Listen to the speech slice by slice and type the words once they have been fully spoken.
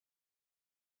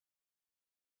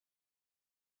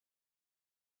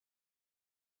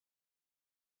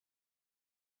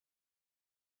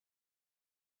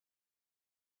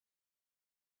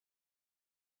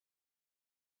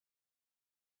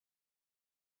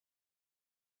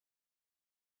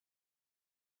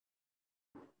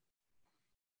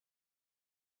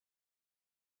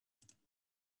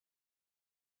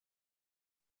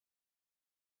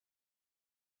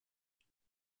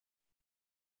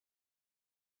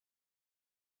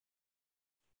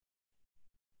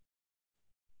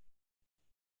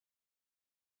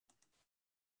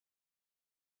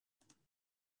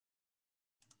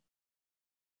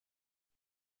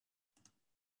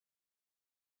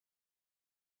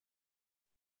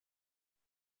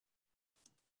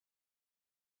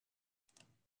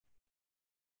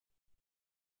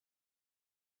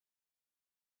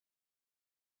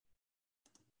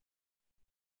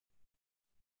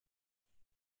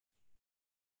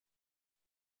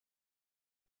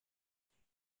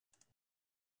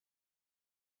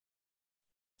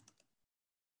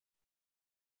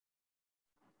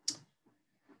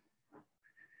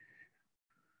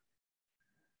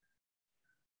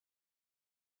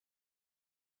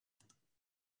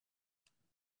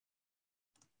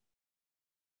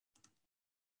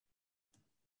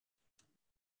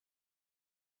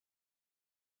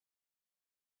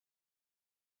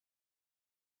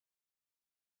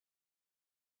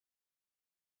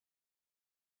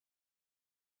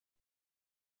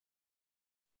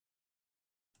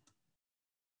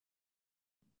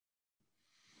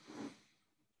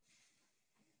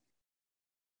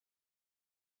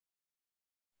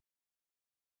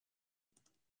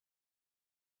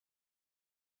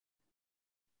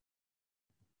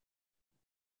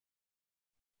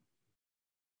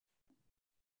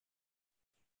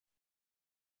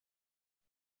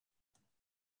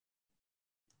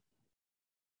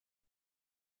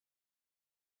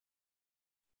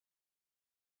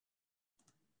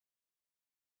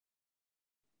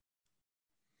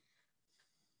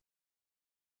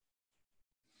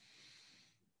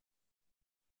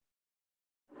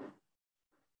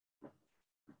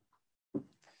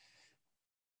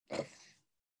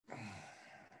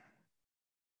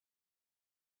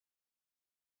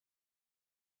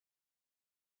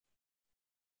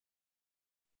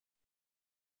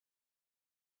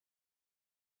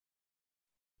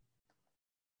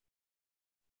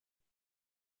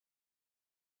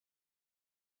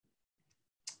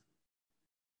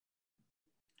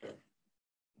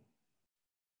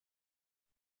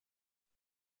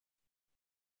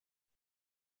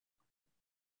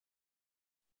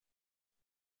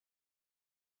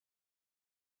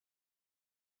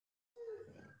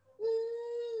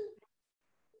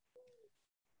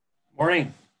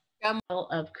Morning.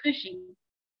 Of Cushing.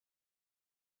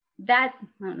 I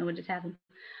don't know what just happened.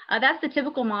 That's the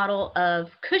typical model of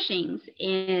Cushing's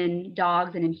in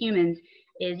dogs and in humans,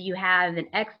 is you have an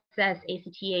excess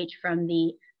ACTH from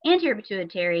the anterior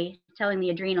pituitary telling the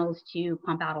adrenals to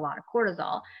pump out a lot of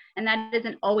cortisol. And that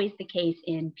isn't always the case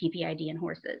in PPID in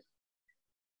horses.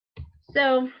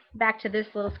 So back to this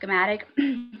little schematic.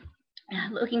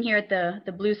 Looking here at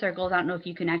the blue circles, I don't know if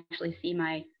you can actually see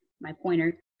my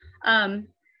pointer.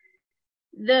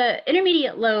 The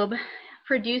intermediate lobe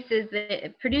produces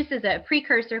a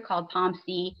precursor called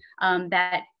POMC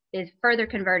that is further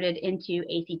converted into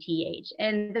ACTH.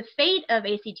 And the fate of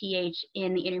ACTH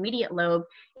in the intermediate lobe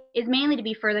is mainly to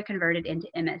be further converted into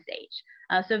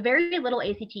MSH. So very little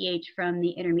ACTH from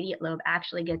the intermediate lobe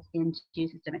actually gets into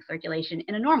systemic circulation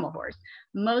in a normal horse.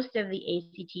 Most of the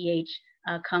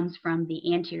ACTH comes from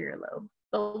the anterior lobe.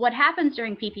 But what happens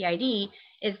during PPID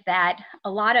is that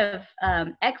a lot of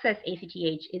excess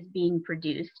ACTH is being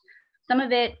produced. Some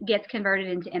of it gets converted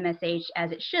into MSH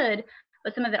as it should,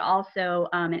 but some of it also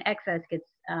in excess gets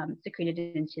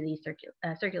secreted into the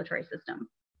circulatory system.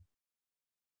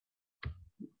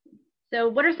 So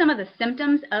what are some of the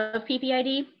symptoms of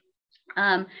PPID?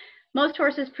 Most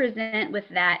horses present with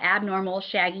that abnormal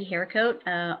shaggy hair coat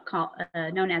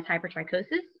known as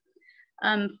hypertrichosis.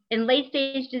 In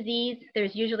late-stage disease,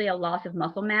 there's usually a loss of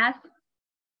muscle mass.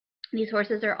 These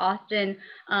horses are often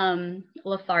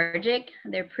lethargic.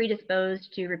 They're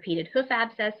predisposed to repeated hoof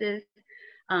abscesses,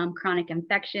 chronic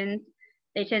infections.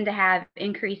 They tend to have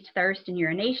increased thirst and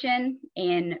urination,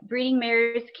 and breeding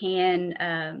mares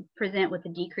can present with a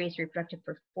decreased reproductive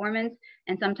performance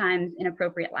and sometimes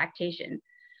inappropriate lactation.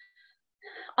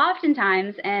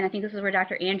 Oftentimes, and I think this is where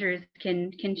Dr. Andrews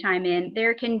can chime in,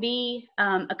 there can be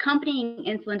accompanying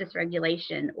insulin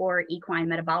dysregulation or equine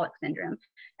metabolic syndrome.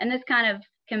 And this kind of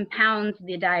compounds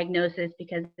the diagnosis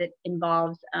because it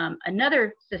involves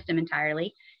another system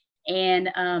entirely, and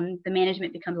the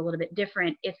management becomes a little bit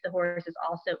different if the horse is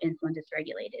also insulin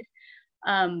dysregulated.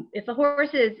 If a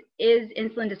horse is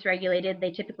insulin dysregulated,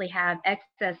 they typically have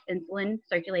excess insulin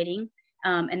circulating,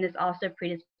 and this also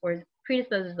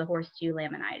predisposes the horse to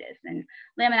laminitis. And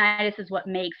laminitis is what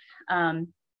makes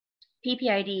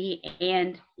PPID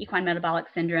and equine metabolic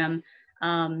syndrome,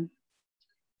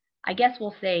 I guess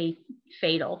we'll say,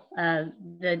 fatal.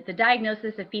 The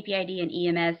diagnosis of PPID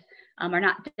and EMS are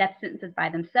not death sentences by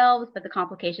themselves, but the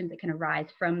complications that can arise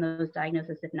from those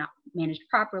diagnoses, if not managed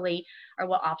properly, are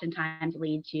what oftentimes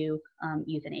lead to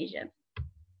euthanasia.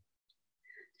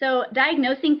 So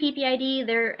diagnosing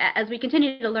PPID, as we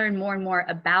continue to learn more and more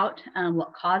about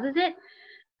what causes it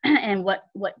and what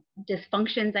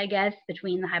dysfunctions, I guess,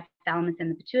 between the hypothalamus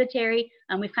and the pituitary,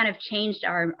 we've kind of changed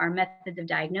our methods of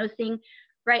diagnosing.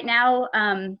 Right now,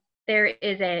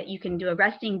 you can do a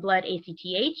resting blood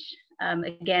ACTH.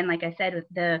 Again, like I said, with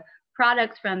the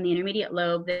products from the intermediate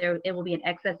lobe, it will be an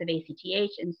excess of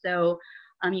ACTH, and so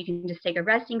you can just take a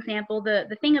resting sample.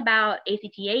 The thing about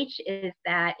ACTH is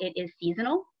that it is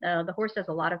seasonal. The horse does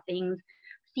a lot of things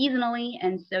seasonally,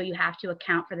 and so you have to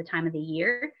account for the time of the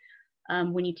year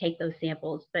when you take those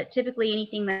samples. But typically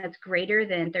anything that's greater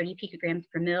than 30 picograms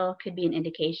per mil could be an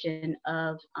indication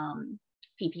of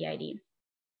PPID.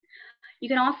 You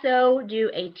can also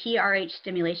do a TRH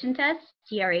stimulation test.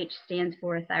 TRH stands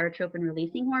for thyrotropin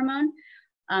releasing hormone.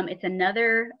 It's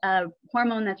another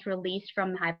hormone that's released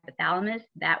from the hypothalamus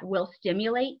that will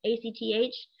stimulate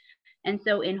ACTH. And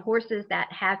so in horses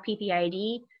that have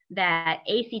PPID, that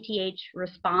ACTH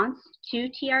response to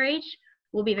TRH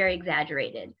will be very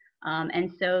exaggerated.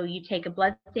 And so you take a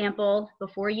blood sample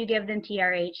before you give them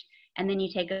TRH, and then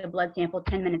you take a blood sample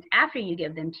 10 minutes after you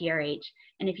give them TRH.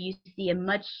 And if you see an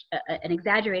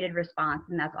exaggerated response,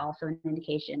 then that's also an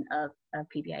indication of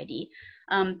PPID.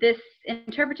 This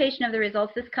interpretation of the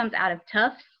results, this comes out of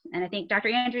Tufts. And I think Dr.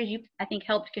 Andrews, you, I think,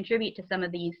 helped contribute to some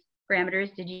of these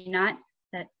parameters, did you not?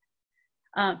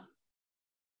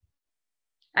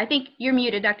 I think you're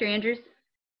muted, Dr. Andrews.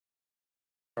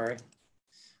 Sorry.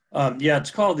 Yeah,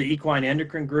 it's called the Equine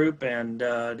Endocrine Group, and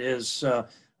it is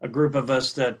a group of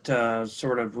us that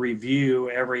sort of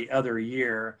review every other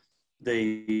year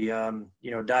the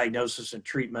diagnosis and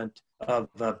treatment of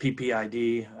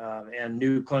PPID and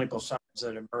new clinical signs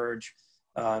that emerge.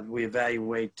 We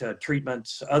evaluate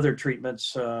treatments, other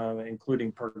treatments,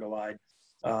 including pergolide,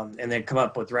 and then come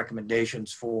up with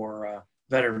recommendations for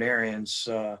veterinarians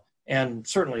and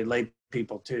certainly lay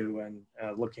people too, and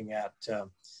looking at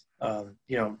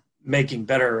making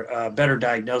better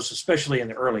diagnosis, especially in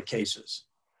the early cases.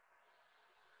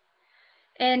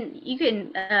 And you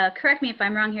can correct me if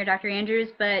I'm wrong here, Dr. Andrews,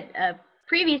 but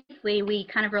previously we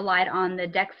kind of relied on the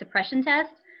DEX suppression test.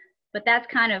 but that's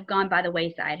kind of gone by the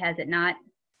wayside, has it not?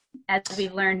 As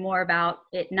we've learned more about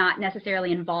it not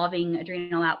necessarily involving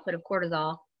adrenal output of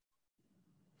cortisol.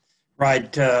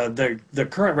 Right. The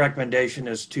current recommendation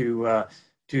is to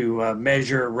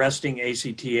measure resting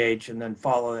ACTH and then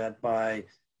follow that by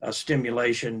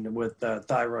stimulation with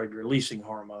thyroid releasing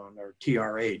hormone, or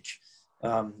TRH,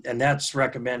 and that's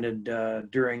recommended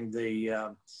during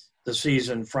the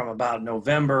season from about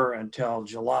November until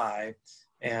July,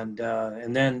 and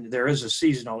then there is a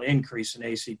seasonal increase in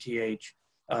ACTH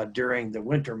during the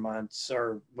winter months,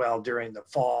 or during the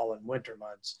fall and winter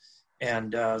months,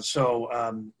 and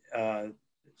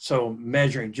so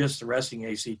measuring just the resting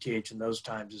ACTH in those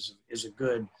times is a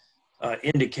good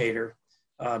indicator.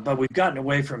 But we've gotten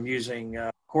away from using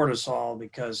cortisol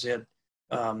because it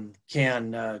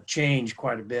can change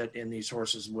quite a bit in these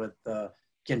horses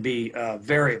can be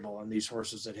variable in these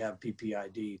horses that have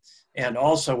PPID. And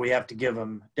also we have to give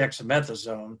them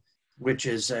dexamethasone, which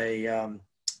is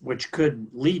which could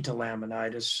lead to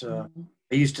laminitis.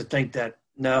 I used to think that,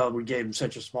 no, we gave them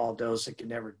such a small dose it could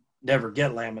never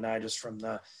get laminitis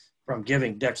from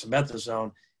giving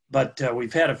dexamethasone. But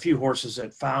we've had a few horses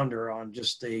that founder on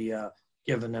just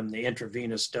giving them the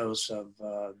intravenous dose of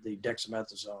the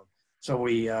dexamethasone. So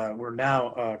we're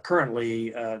now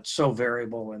currently so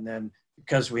variable, and then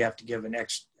because we have to give an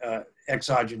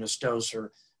exogenous dose,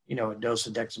 or a dose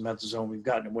of dexamethasone, we've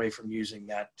gotten away from using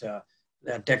that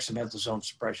dexamethasone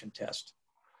suppression test.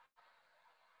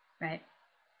 Right.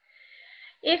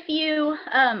 If you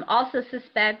also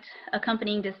suspect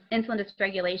accompanying insulin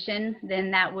dysregulation, then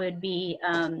that would be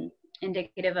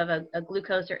indicative of a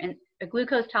glucose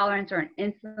tolerance or an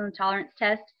insulin tolerance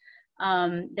test.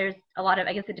 There's a lot of,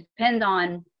 I guess it depends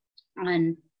on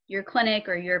your clinic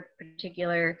or your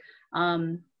particular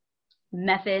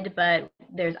method, but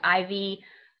there's IV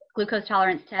glucose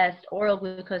tolerance test, oral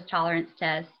glucose tolerance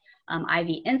test,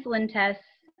 IV insulin tests.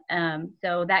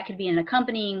 So that could be an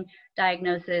accompanying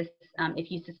diagnosis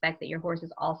if you suspect that your horse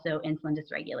is also insulin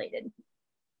dysregulated.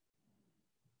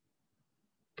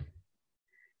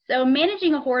 So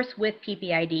managing a horse with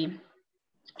PPID.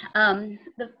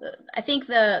 I think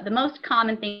the most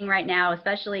common thing right now,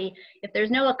 especially if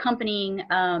there's no accompanying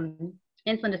insulin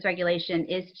dysregulation,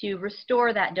 is to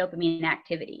restore that dopamine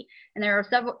activity. And there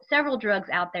are several drugs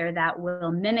out there that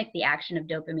will mimic the action of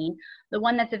dopamine. The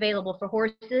one that's available for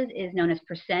horses is known as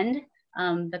Presend.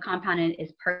 The compound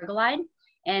is pergolide.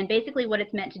 And basically what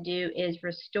it's meant to do is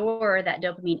restore that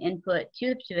dopamine input to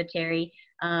the pituitary,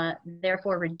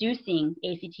 therefore reducing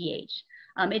ACTH.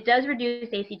 It does reduce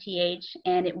ACTH,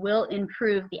 and it will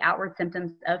improve the outward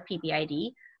symptoms of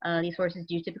PPID. These horses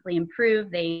do typically improve.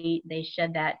 They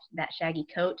shed that shaggy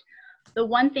coat. The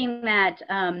one thing that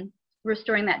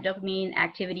restoring that dopamine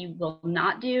activity will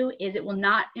not do is it will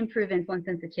not improve insulin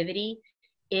sensitivity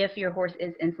if your horse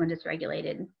is insulin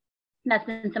dysregulated. That's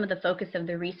been some of the focus of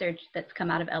the research that's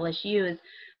come out of LSU.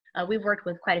 We've worked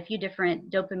with quite a few different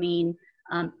dopamine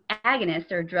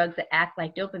agonists, or drugs that act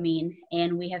like dopamine,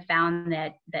 and we have found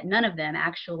that none of them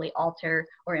actually alter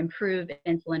or improve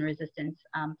insulin resistance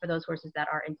for those horses that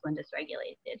are insulin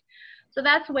dysregulated. So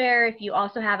that's where, if you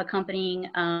also have accompanying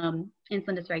insulin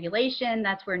dysregulation,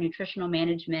 that's where nutritional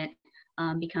management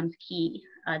becomes key.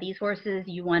 These horses,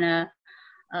 you want to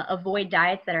avoid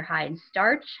diets that are high in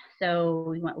starch,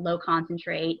 so you want low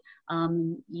concentrate.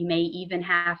 You may even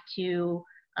have to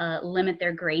limit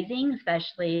their grazing,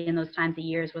 especially in those times of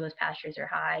years where those pastures are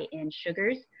high in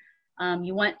sugars.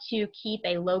 You want to keep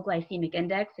a low glycemic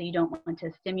index, so you don't want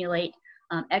to stimulate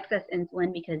excess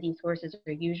insulin, because these horses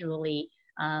are usually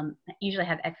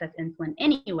have excess insulin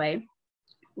anyway.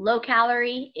 Low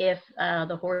calorie if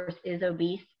the horse is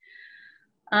obese.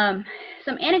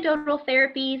 Some anecdotal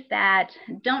therapies that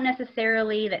don't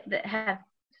necessarily, that have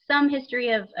some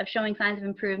history of showing signs of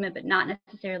improvement, but not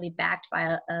necessarily backed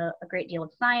by a great deal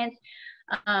of science.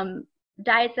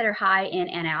 Diets that are high in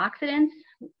antioxidants.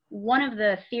 One of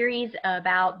the theories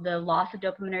about the loss of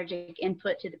dopaminergic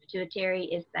input to the pituitary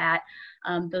is that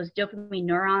those dopamine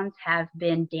neurons have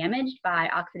been damaged by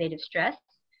oxidative stress.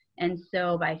 And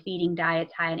so by feeding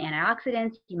diets high in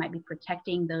antioxidants, you might be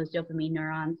protecting those dopamine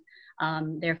neurons,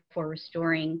 therefore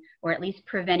restoring or at least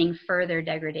preventing further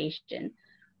degradation.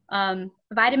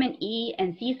 Vitamin E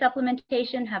and C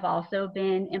supplementation have also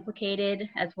been implicated,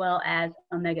 as well as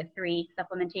omega-3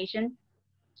 supplementation.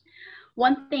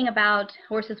 One thing about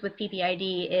horses with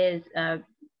PPID is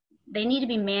they need to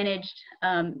be managed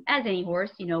as any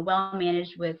horse, well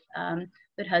managed with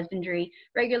good husbandry,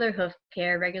 regular hoof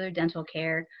care, regular dental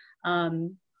care.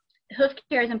 Hoof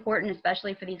care is important,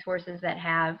 especially for these horses that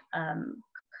have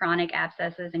chronic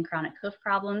abscesses and chronic hoof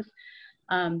problems.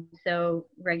 So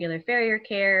regular farrier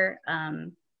care,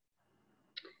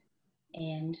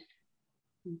 and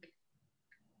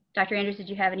Dr. Andrews, did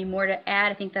you have any more to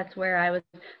add? I think that's where I was.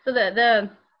 So the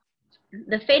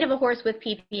fate of a horse with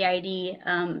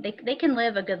PPID, they can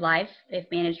live a good life if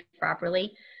managed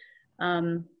properly.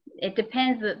 It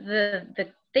depends. The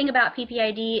thing about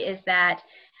PPID is that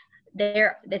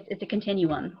it's a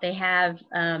continuum. They have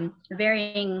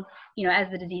varying,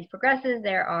 as the disease progresses,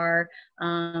 there are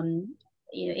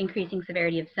increasing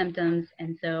severity of symptoms,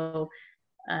 and so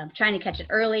trying to catch it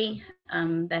early,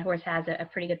 that horse has a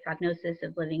pretty good prognosis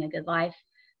of living a good life.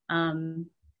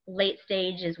 Late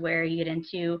stage is where you get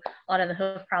into a lot of the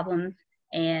hoof problems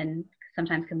and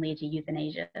sometimes can lead to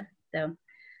euthanasia. So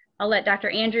I'll let Dr.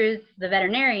 Andrews, the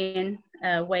veterinarian,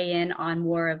 weigh in on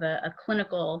more of a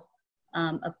clinical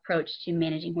approach to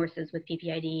managing horses with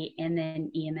PPID and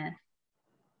then EMS.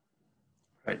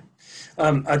 Right.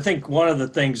 I think one of the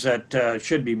things that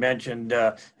should be mentioned,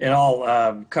 and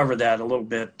I'll cover that a little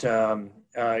bit,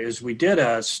 is we did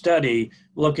a study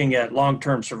looking at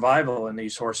long-term survival in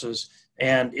these horses.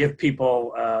 And if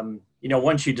people,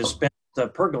 once you dispense the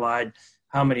pergolide,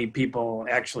 how many people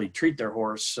actually treat their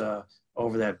horse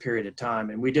over that period of time.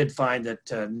 And we did find that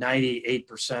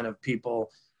 98% of people,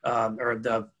 or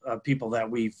the people that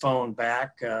we phoned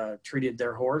back, treated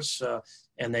their horse.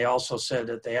 And they also said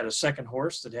that they had a second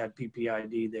horse that had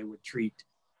PPID, they would treat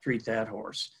that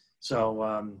horse. So,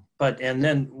 and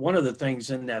then one of the things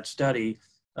in that study,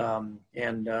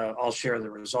 and I'll share the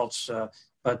results,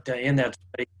 but in that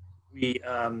study,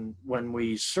 when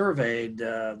we surveyed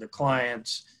the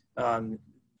clients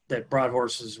that brought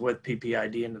horses with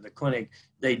PPID into the clinic,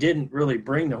 they didn't really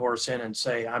bring the horse in and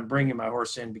say, I'm bringing my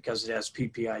horse in because it has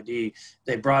PPID.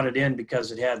 They brought it in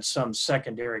because it had some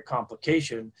secondary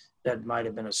complication that might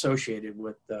have been associated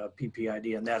with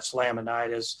PPID, and that's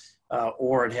laminitis,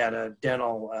 or it had a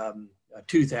dental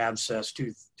tooth abscess,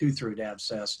 tooth root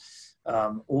abscess,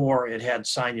 or it had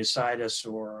sinusitis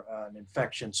or an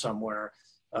infection somewhere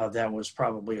that was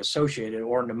probably associated,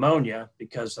 or pneumonia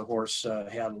because the horse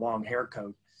had a long hair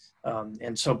coat.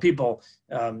 And so people,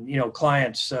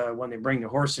 clients, when they bring the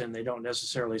horse in, they don't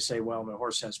necessarily say, well, the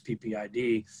horse has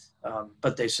PPID,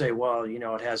 but they say, well,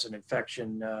 it has an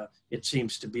infection. It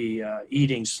seems to be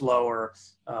eating slower.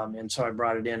 And so I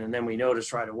brought it in, and then we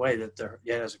noticed right away that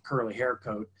it has a curly hair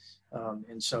coat.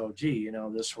 And so,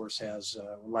 this horse has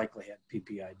likely had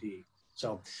PPID.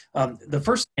 So the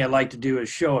first thing I'd like to do is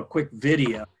show a quick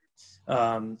video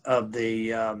of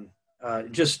the,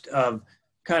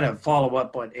 kind of follow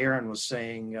up what Erin was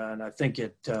saying, and I think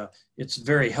it's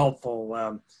very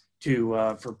helpful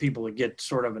for people to get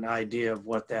sort of an idea of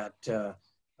what that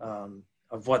kind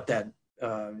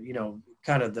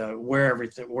of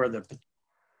where the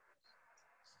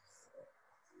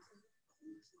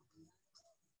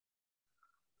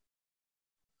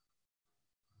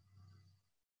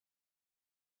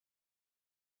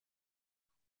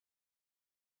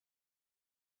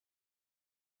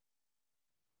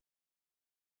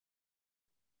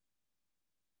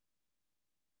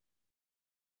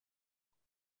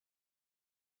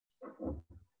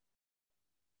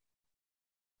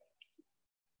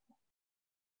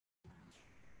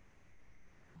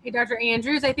Hey, Dr.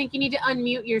 Andrews, I think you need to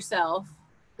unmute yourself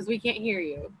because we can't hear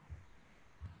you.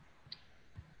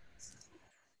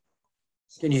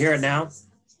 Can you hear it now?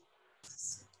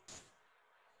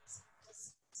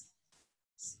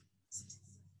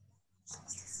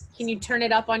 Can you turn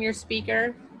it up on your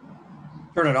speaker?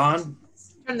 Turn it on?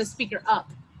 Turn the speaker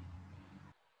up.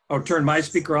 Oh, turn my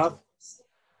speaker off?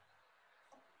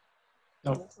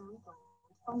 No.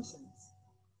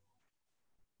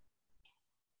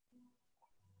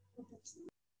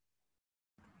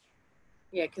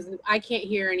 Yeah, because I can't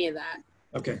hear any of that.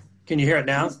 Okay. Can you hear it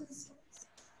now?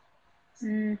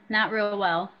 Not real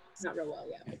well. Not real well,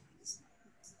 yeah. Okay.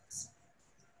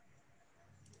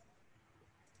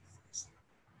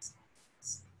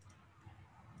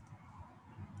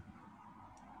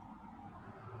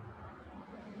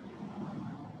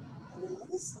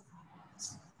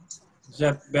 Is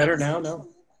that better now? No?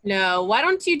 No, why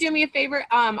don't you do me a favor?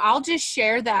 I'll just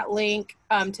share that link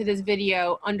to this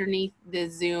video underneath the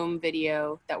Zoom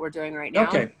video that we're doing right now.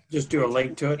 Okay, just do a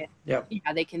link to it. Yep.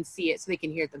 Yeah, they can see it so they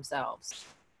can hear it themselves.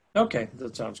 Okay,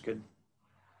 that sounds good.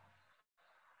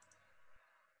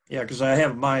 Yeah, because I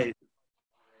have my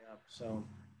up, so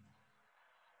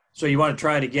you want to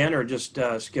try it again or just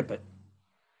skip it?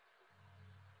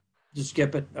 Just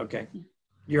skip it? Okay.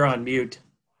 You're on mute.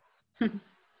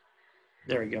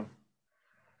 There you go.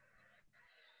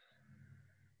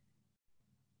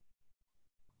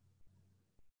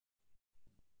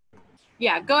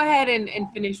 Yeah, go ahead and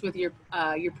finish with your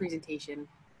presentation.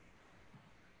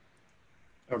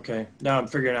 Okay, now I'm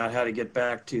figuring out how to get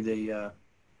back to the,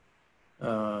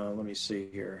 let me see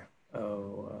here.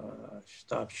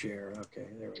 Stop share. Okay,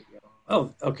 there we go.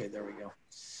 Oh, okay, there we go.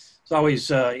 It's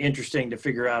always interesting to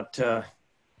figure out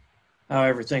how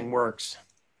everything works.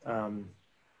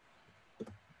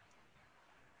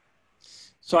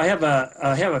 So I have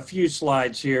a few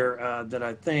slides here that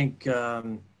I think,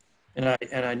 and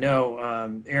I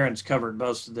know Erin's covered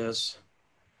most of this.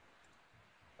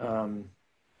 And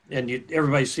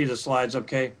everybody see the slides,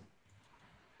 okay?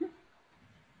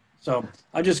 So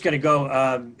I'm just going to go.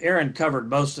 Erin covered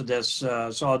most of this,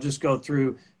 so I'll just go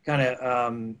through, kind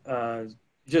of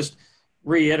just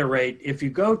reiterate. If you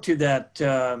go to that,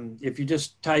 if you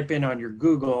just type in on your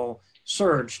Google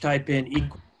search, type in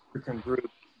equine endocrine group,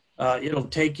 it'll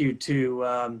take you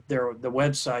to the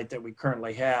website that we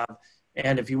currently have.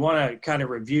 And if you want to kind of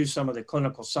review some of the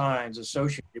clinical signs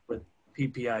associated with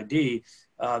PPID,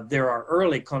 there are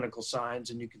early clinical signs,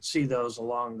 and you can see those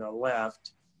along the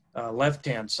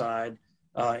left-hand side.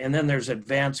 And then there's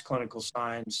advanced clinical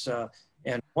signs.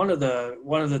 And one of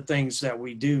the things that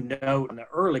we do note in the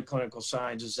early clinical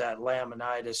signs is that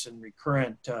laminitis and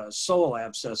recurrent sole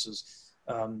abscesses,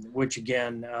 which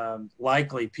again,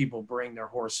 likely people bring their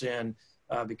horse in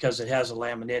because it has a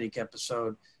laminitic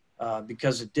episode,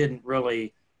 because it didn't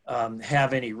really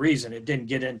have any reason. It didn't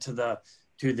get into the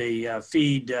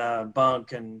feed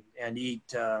bunk and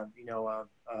eat a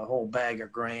whole bag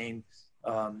of grain,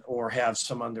 or have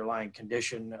some underlying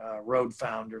condition, road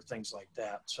found or things like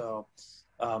that. So,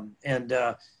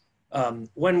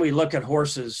 when we look at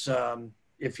horses,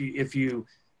 if you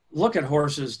look at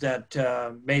horses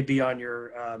that may be on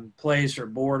your place or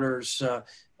borders,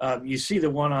 you see the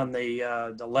one on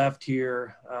the left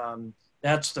here.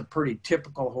 That's the pretty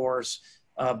typical horse,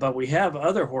 but we have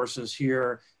other horses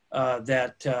here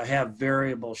that have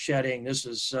variable shedding. This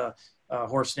is a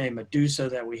horse named Medusa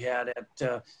that we had at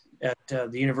the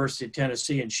University of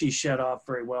Tennessee, and she shed off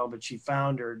very well, but she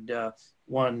foundered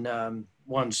one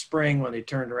spring when they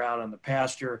turned her out on the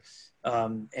pasture,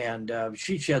 and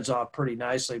she sheds off pretty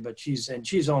nicely, but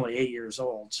she's only 8 years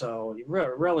old, so a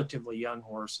relatively young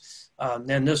horse.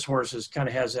 And this horse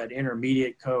has that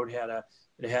intermediate coat.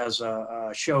 It has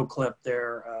a show clip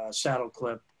there, a saddle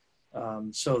clip,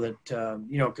 so that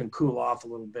it can cool off a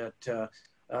little bit.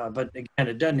 But again,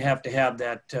 it doesn't have to have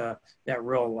that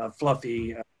real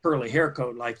fluffy curly hair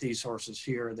coat like these horses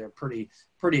here. They're pretty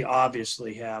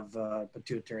obviously have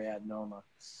pituitary adenoma.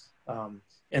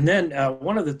 And then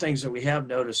one of the things that we have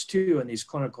noticed too in these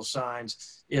clinical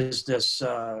signs is this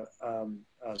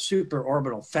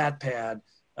supraorbital fat pad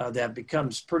that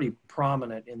becomes pretty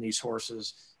prominent in these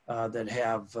horses that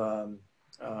have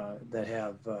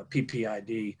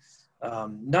PPID.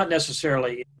 Not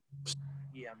necessarily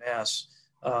EMS,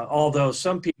 although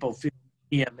some people feel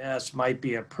EMS might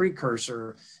be a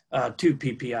precursor to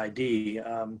PPID.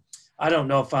 I don't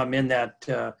know if I'm in that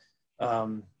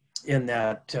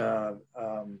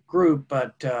group,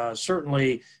 but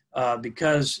certainly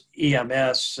because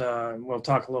EMS, we'll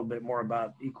talk a little bit more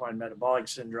about equine metabolic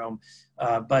syndrome,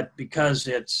 but because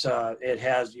it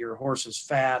has your horse's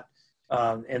fat,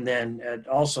 and then it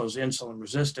also is insulin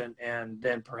resistant, and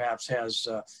then perhaps has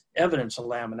evidence of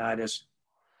laminitis.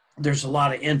 There's a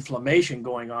lot of inflammation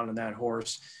going on in that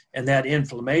horse, and that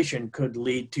inflammation could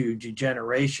lead to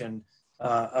degeneration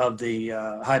of the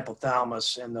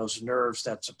hypothalamus and those nerves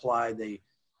that supply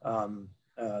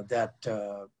that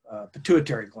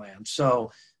pituitary gland.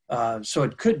 So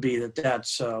it could be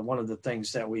that's one of the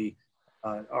things that we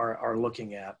are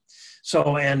looking at.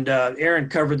 So, and Erin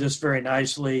covered this very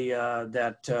nicely,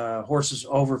 that horses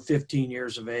over 15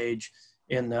 years of age,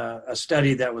 in a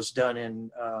study that was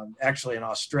done actually in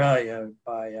Australia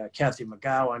by Kathy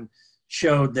McGowan,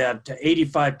 showed that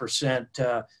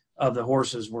 85% of the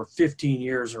horses were 15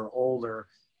 years or older.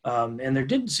 And there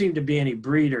didn't seem to be any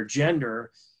breed or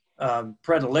gender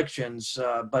predilections,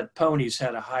 but ponies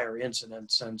had a higher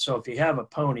incidence. And so if you have a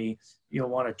pony, you'll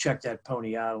want to check that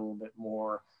pony out a little bit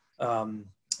more,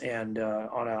 and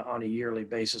on a yearly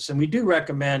basis. And we do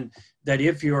recommend that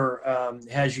if you're,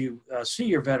 as you see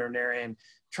your veterinarian,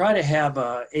 try to have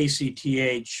a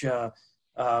ACTH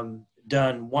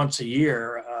done once a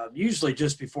year, usually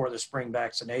just before the spring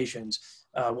vaccinations,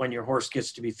 when your horse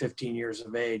gets to be 15 years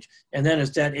of age. And then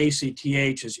as that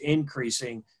ACTH is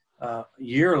increasing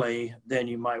yearly, then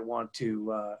you might want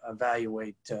to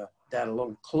evaluate that a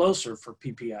little closer for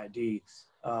PPID.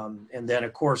 And then,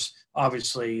 of course,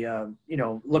 obviously,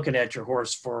 looking at your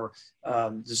horse to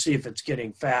see if it's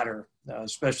getting fatter,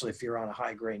 especially if you're on a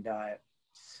high grain diet.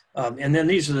 And then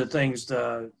these are the things,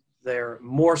 the they're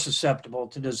more susceptible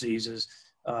to diseases,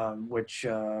 which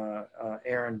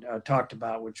Erin talked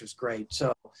about, which was great.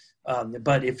 So,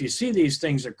 but if you see these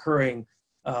things occurring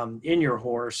in your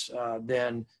horse,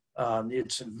 then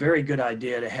it's a very good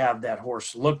idea to have that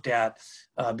horse looked at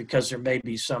because there may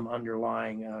be some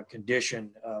underlying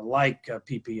condition like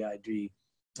PPID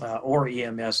or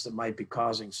EMS that might be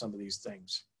causing some of these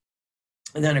things.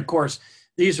 And then, of course,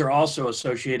 these are also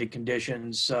associated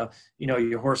conditions. You know,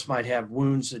 your horse might have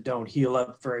wounds that don't heal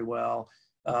up very well.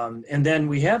 And then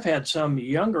we have had some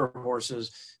younger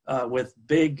horses with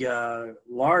big,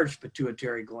 large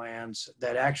pituitary glands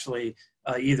that actually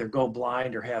either go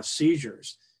blind or have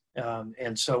seizures.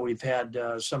 And so we've had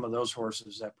some of those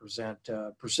horses that present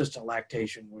persistent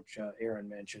lactation, which Erin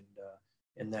mentioned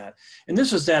in that. And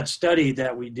this is that study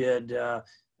that we did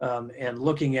and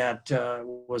looking at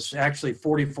was actually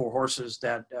 44 horses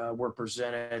that were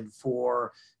presented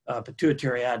for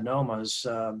pituitary adenomas.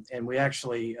 And we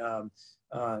actually,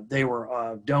 they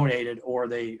were donated, or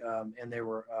they, and they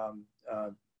were,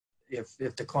 if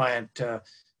the client,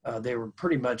 they were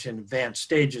pretty much in advanced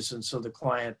stages, and so the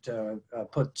client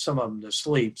put some of them to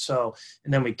sleep. So,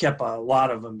 and then we kept a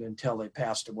lot of them until they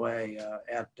passed away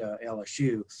at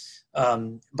LSU.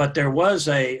 But there was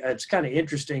it's kind of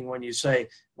interesting when you say,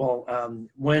 well,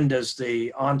 when does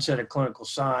the onset of clinical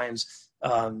signs,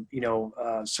 you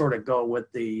know, sort of go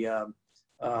with the,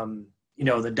 you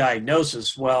know, the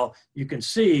diagnosis? Well, you can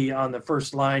see on the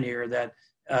first line here that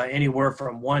anywhere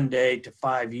from 1 day to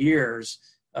 5 years,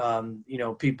 you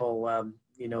know, people,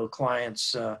 you know,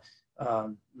 clients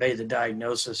made the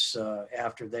diagnosis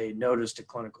after they noticed the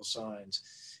clinical signs.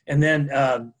 And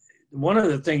then one of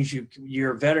the things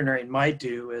your veterinarian might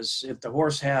do is, if the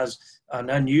horse has an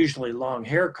unusually long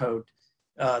hair coat,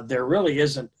 there really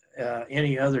isn't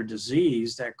any other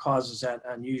disease that causes that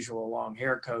unusual long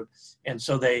hair coat. And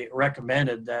so they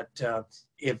recommended that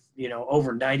if, you know,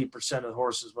 over 90% of the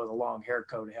horses with a long hair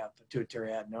coat have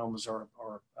pituitary adenomas or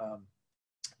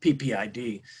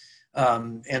PPID.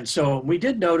 And so we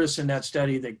did notice in that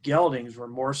study that geldings were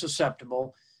more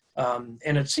susceptible.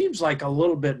 And it seems like a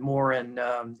little bit more in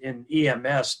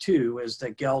EMS too, as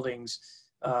the geldings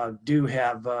do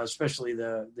have, especially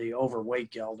the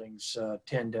overweight geldings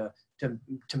tend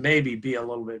to maybe be a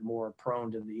little bit more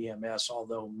prone to the EMS,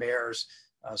 although mares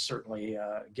certainly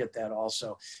get that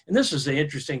also. And this is the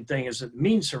interesting thing, is that the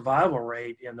mean survival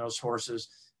rate in those horses,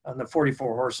 on the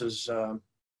 44 horses,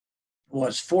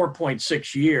 was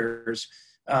 4.6 years.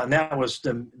 And that was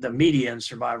the median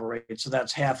survival rate. So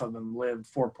that's half of them lived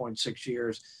 4.6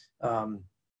 years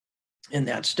in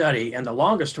that study. And the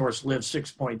longest horse lived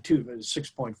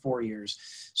 6.4 years.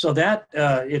 So that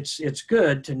it's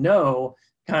good to know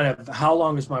kind of how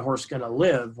long is my horse going to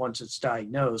live once it's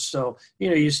diagnosed. So, you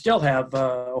know, you still have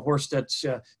a horse that's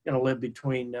going to live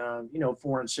between, you know,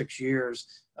 4 and 6 years.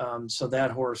 So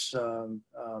that horse, you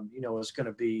know, is going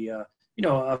to be, you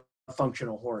know, a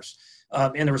functional horse.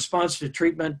 And the response to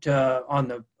treatment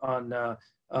on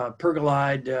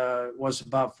pergolide was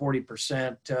about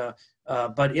 40%.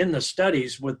 But in the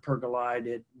studies with pergolide,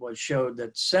 it was showed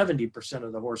that 70%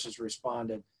 of the horses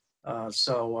responded.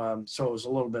 So it was a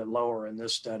little bit lower in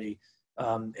this study.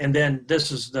 And then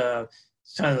this is the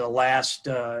kind of the last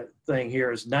thing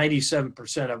here, is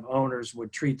 97% of owners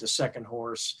would treat the second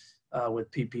horse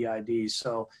with PPID.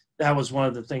 So that was one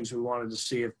of the things we wanted to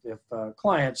see, if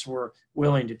clients were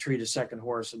willing to treat a second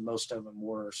horse, and most of them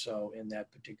were, so in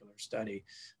that particular study.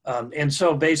 And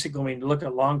so basically, when you look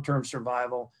at long-term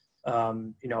survival,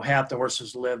 you know, half the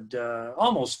horses lived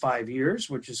almost 5 years,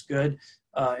 which is good.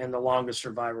 And the longest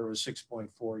survivor was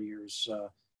 6.4 years.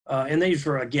 And these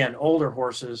were, again, older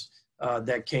horses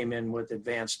that came in with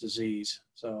advanced disease.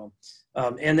 So,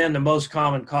 and then the most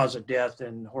common cause of death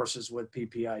in horses with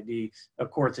PPID, of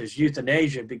course, is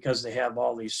euthanasia, because they have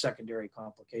all these secondary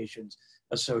complications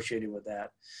associated with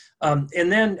that.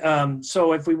 And then,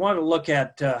 so if we want to look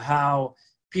at how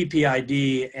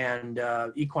PPID and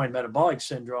equine metabolic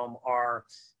syndrome are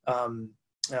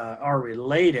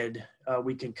related,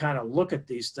 we can kind of look at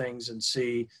these things and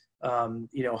see,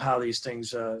 you know, how these things,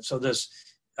 so this,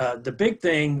 the big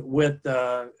thing with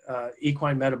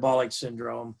equine metabolic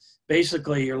syndrome,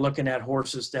 basically you're looking at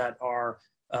horses that are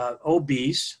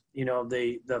obese. You know,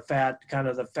 the fat, kind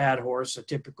of the fat horse, a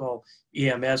typical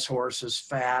EMS horse is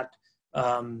fat.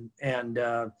 And,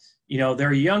 you know,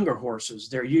 they're younger horses.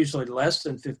 They're usually less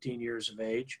than 15 years of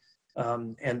age.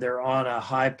 And they're on a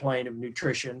high plane of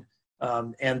nutrition.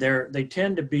 And they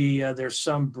tend to be, there's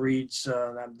some breeds,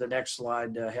 the next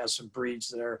slide has some breeds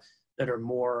that are that are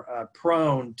more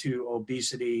prone to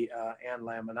obesity and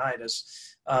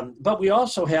laminitis. But we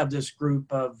also have this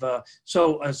group of, EMS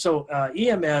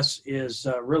is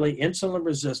really insulin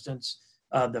resistance,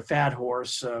 the fat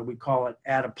horse, we call it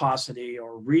adiposity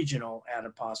or regional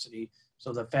adiposity.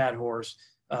 So the fat horse,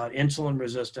 insulin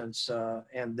resistance,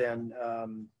 and then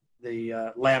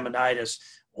the laminitis.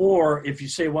 Or if you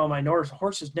say, well, my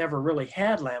horse has never really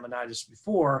had laminitis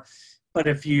before, but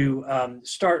if you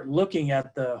start looking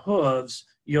at the hooves,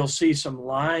 you'll see some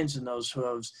lines in those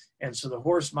hooves. And so the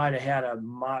horse might have had a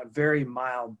very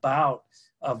mild bout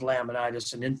of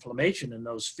laminitis and inflammation in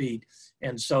those feet.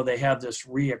 And so they have this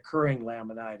reoccurring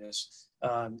laminitis.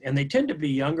 And they tend to be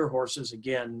younger horses,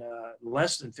 again,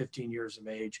 less than 15 years of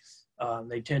age.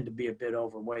 They tend to be a bit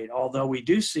overweight. Although we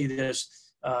do see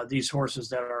this, these horses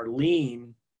that are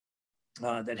lean,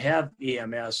 that have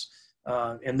EMS,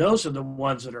 and those are the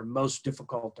ones that are most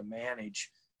difficult to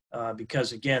manage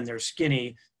because, again, they're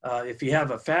skinny. If you have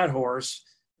a fat horse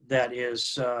that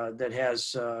is that has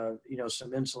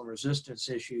some insulin resistance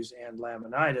issues and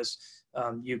laminitis,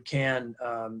 you can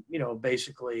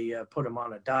basically put them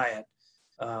on a diet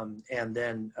and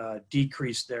then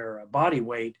decrease their body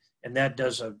weight, and that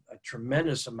does a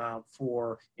tremendous amount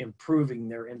for improving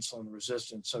their insulin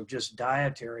resistance. So just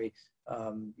dietary,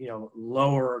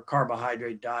 lower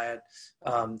carbohydrate diet,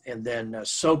 and then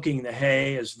soaking the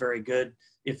hay is very good.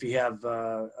 If you have,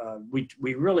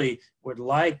 we really would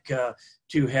like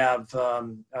to have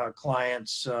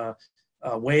clients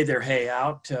weigh their hay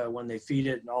out when they feed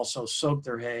it, and also soak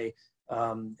their hay,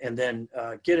 and then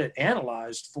get it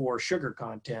analyzed for sugar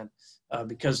content,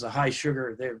 because the high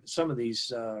sugar, some of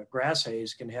these grass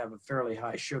hays can have a fairly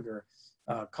high sugar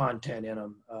content in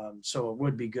them. So it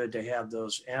would be good to have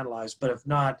those analyzed, but if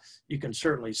not, you can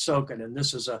certainly soak it. And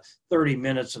this is a 30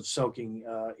 minutes of soaking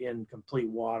in complete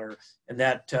water. And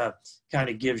that kind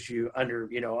of gives you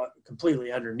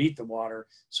completely underneath the water,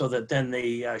 so that then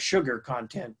the sugar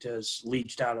content is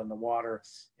leached out in the water.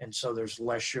 And so there's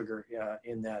less sugar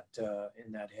in that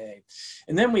hay.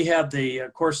 And then we have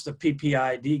of course, the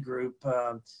PPID group,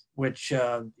 which,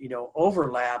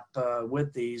 overlap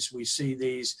with these. We see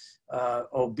these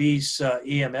obese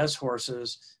EMS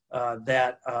horses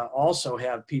that also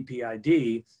have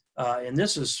PPID. And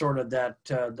this is sort of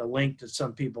the link that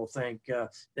some people think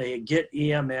they get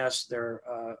EMS, they're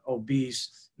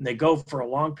obese, and they go for a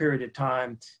long period of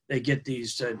time. They get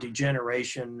these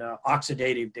degeneration,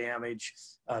 oxidative damage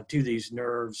to these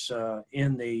nerves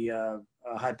in the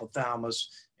hypothalamus,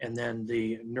 and then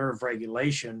the nerve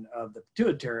regulation of the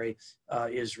pituitary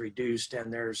is reduced,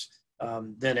 and there's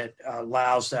then it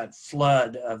allows that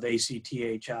flood of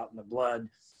ACTH out in the blood,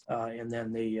 and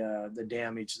then the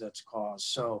damage that's caused.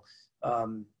 So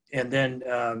so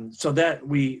that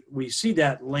we see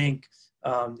that link,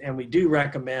 and we do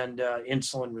recommend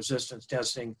insulin resistance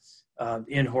testing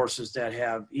in horses that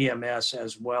have EMS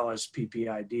as well as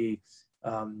PPID.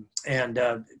 And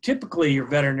typically your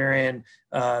veterinarian,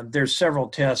 there's several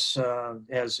tests,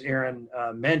 as Erin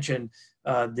mentioned,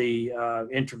 the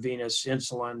intravenous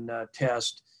insulin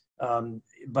test.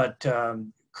 But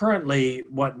currently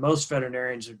what most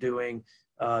veterinarians are doing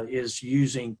is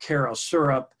using Caro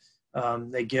syrup.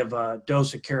 They give a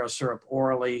dose of Caro syrup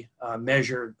orally,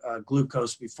 measure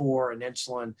glucose before and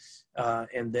insulin,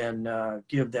 and then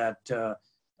give the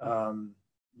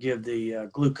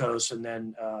glucose, and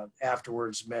then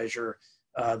afterwards measure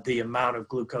the amount of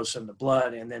glucose in the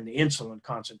blood, and then the insulin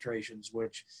concentrations,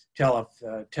 which tell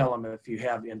them if you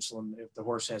have insulin, if the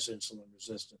horse has insulin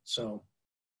resistance.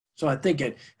 So I think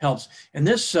it helps. And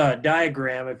this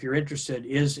diagram, if you're interested,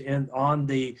 is on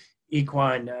the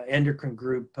Equine Endocrine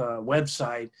Group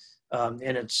website, and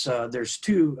it's there's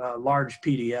two large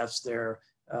PDFs there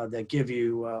that give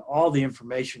you all the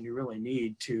information you really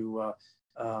need to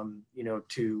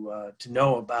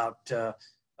know about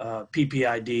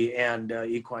PPID and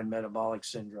equine metabolic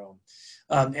syndrome.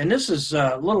 And this is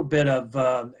a little bit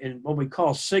of in what we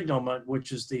call signalment,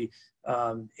 which is the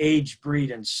age, breed,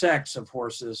 and sex of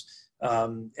horses,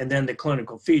 and then the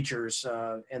clinical features.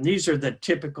 And these are the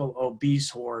typical obese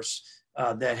horse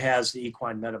that has the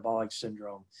equine metabolic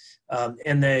syndrome.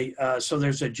 So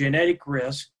there's a genetic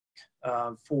risk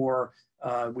for,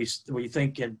 we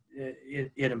think it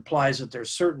implies that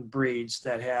there's certain breeds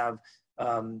that have,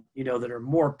 that are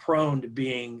more prone to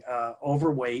being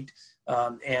overweight,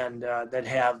 and that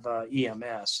have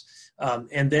EMS.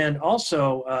 And then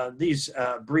also these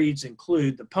breeds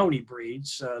include the pony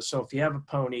breeds. So if you have a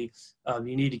pony,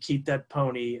 you need to keep that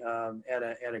pony at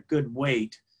a good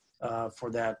weight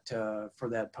for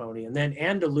that pony. And then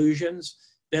Andalusians,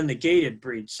 then the gaited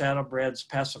breeds, saddlebreds,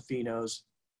 Pasafinos,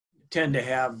 tend to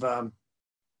have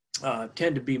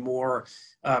tend to be more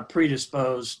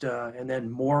predisposed. And then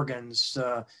Morgan's,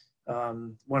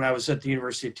 when I was at the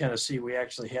University of Tennessee, we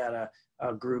actually had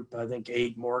a group, I think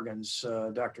 8 Morgans.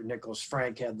 Dr. Nicholas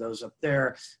Frank had those up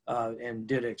there and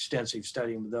did extensive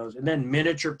studying with those. And then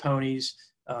miniature ponies,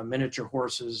 miniature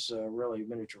horses, really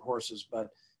miniature horses,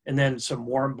 and then some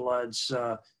warm bloods.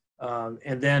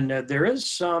 And then there is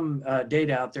some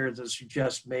data out there that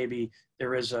suggests maybe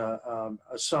there is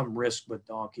some risk with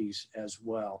donkeys as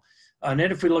well. And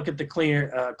then if we look at the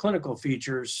clinical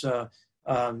features,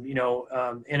 and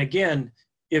again,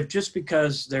 if just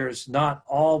because there's not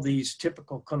all these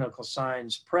typical clinical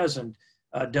signs present,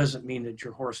 doesn't mean that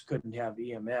your horse couldn't have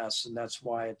EMS. And that's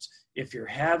why if you're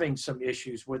having some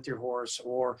issues with your horse,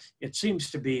 or it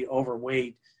seems to be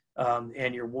overweight,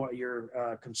 and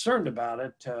you're concerned about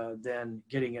it, then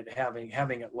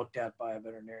having it looked at by a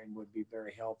veterinarian would be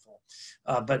very helpful.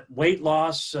 But weight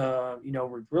loss,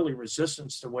 really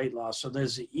resistance to weight loss. So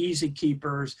there's the easy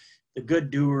keepers, the good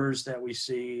doers that we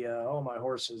see. Oh, my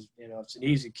horse is, it's an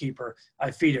easy keeper.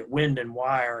 I feed it wind and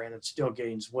wire and it still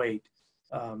gains weight.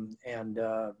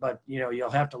 But you'll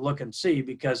have to look and see,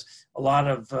 because a lot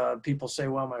of people say,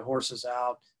 well, my horse is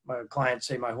out. My clients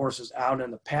say my horse is out in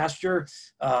the pasture,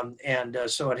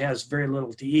 so it has very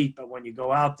little to eat. But when you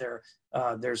go out there,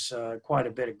 there's quite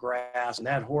a bit of grass, and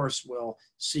that horse will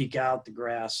seek out the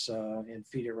grass and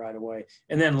feed it right away.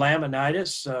 And then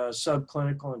laminitis,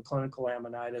 subclinical and clinical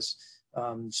laminitis,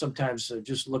 sometimes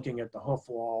just looking at the hoof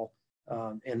wall,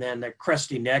 and then the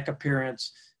crusty neck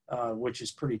appearance, which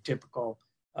is pretty typical,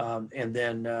 and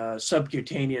then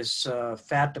subcutaneous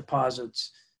fat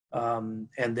deposits. And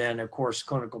then, of course,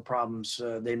 clinical problems.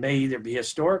 They may either be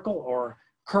historical or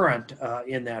current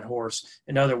in that horse.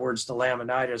 In other words, the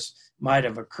laminitis might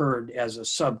have occurred as a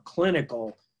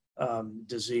subclinical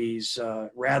disease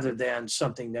rather than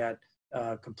something that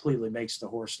completely makes the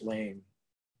horse lame.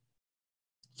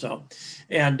 So,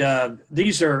 and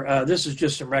this is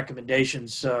just some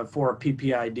recommendations for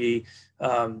PPID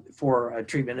for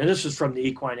treatment. And this is from the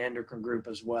equine endocrine group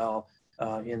as well.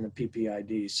 In the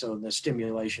PPID, so the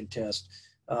stimulation test,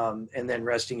 and then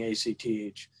resting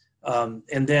ACTH.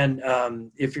 And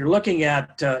then if you're looking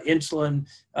at insulin,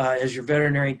 as your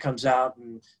veterinarian comes out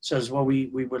and says, well, we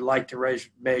would like to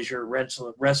measure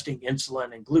resting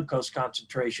insulin and glucose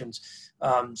concentrations.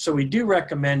 So we do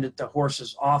recommend that the horse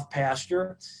is off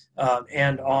pasture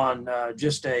and on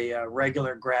just a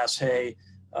regular grass hay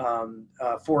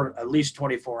for at least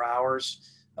 24 hours.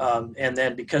 And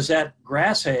then because that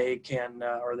grass hay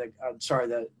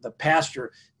the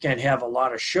pasture can have a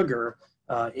lot of sugar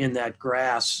in that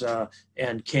grass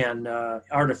and can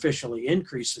artificially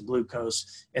increase the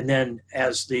glucose. And then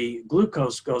as the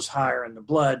glucose goes higher in the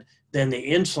blood, then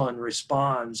the insulin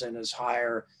responds and is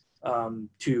higher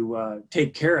to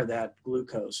take care of that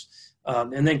glucose.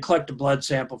 And then collect a blood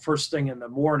sample first thing in the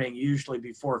morning, usually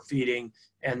before feeding,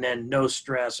 and then no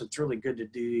stress. It's really good to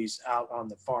do these out on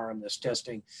the farm, this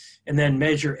testing. And then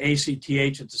measure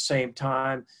ACTH at the same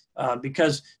time,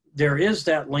 because there is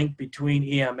that link between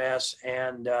EMS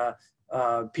and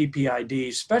PPID,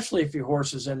 especially if your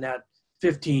horse is in that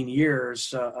 15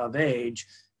 years of age.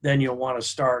 Then you'll want to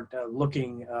start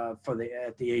looking at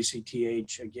the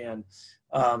ACTH again.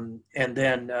 And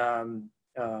then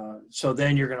so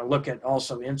then you're going to look at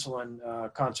also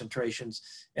insulin concentrations.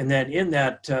 And then in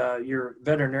that, your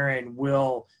veterinarian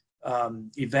will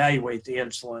evaluate the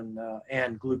insulin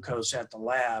and glucose at the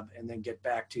lab and then get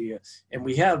back to you. And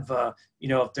we have,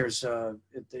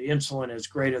 if the insulin is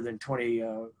greater than 20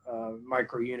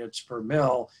 microunits per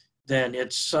mil, then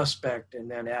it's suspect. And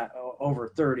then at over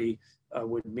 30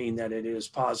 would mean that it is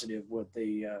positive with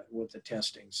the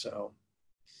testing. So,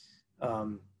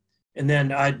 and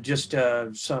then I just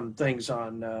some things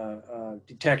on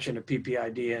detection of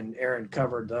PPID, and Erin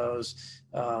covered those.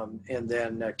 And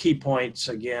then key points,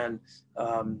 again,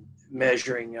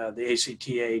 measuring the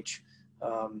ACTH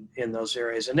in those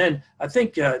areas. And then I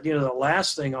think, the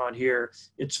last thing on here,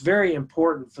 it's very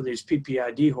important for these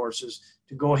PPID horses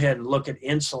to go ahead and look at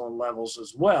insulin levels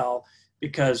as well,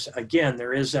 because, again,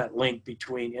 there is that link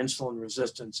between insulin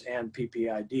resistance and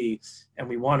PPID, and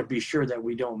we want to be sure that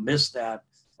we don't miss that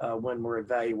when we're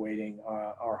evaluating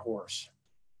our horse.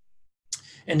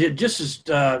 And it just is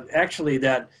actually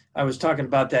that I was talking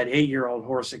about that 8-year-old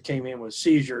horse that came in with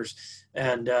seizures.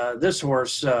 And this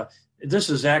horse, this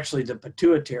is actually the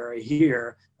pituitary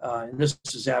here. And this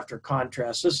is after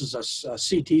contrast. This is a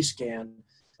CT scan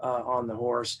on the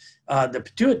horse. The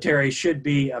pituitary should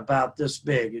be about this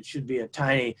big. It should be a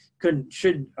tiny,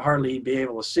 should hardly be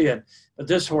able to see it. But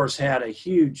this horse had a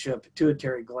huge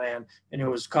pituitary gland, and it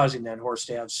was causing that horse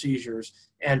to have seizures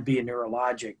and be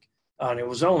neurologic. And it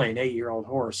was only an 8-year-old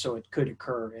horse, so it could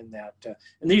occur in that.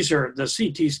 And these are the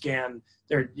CT scan.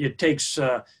 It takes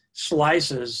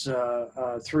slices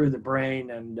through the brain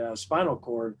and spinal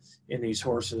cord in these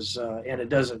horses, and it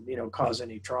doesn't, cause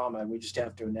any trauma. We just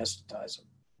have to anesthetize them.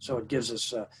 So it gives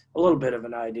us a little bit of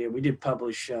an idea. We did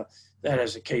publish that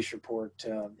as a case report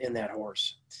in that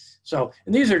horse. So,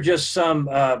 and these are just some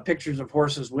pictures of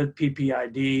horses with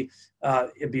PPID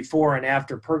before and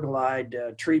after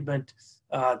pergolide treatment.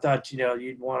 I thought,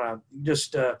 you'd want to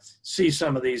just see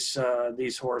some of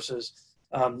these horses.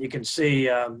 You can see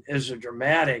there's a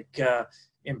dramatic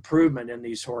improvement in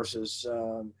these horses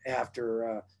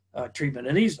after treatment.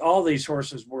 And all these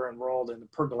horses were enrolled in the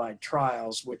pergolide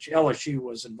trials, which LSU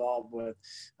was involved with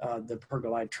the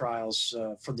pergolide trials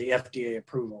for the FDA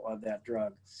approval of that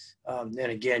drug. And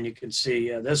again, you can see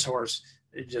this horse,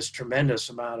 just tremendous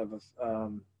amount of,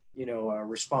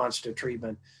 response to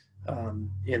treatment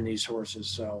in these horses.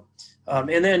 So,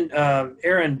 and then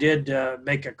Erin did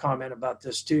make a comment about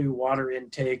this too, water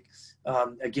intake.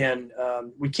 Again,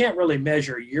 we can't really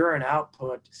measure urine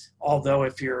output, although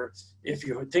if you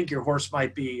think your horse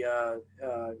might be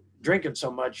drinking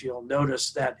so much, you'll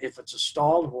notice that if it's a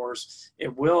stalled horse,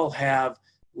 it will have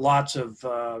lots of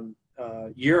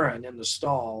urine in the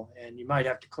stall, and you might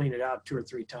have to clean it out 2 or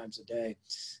 3 times a day.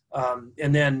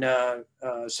 And then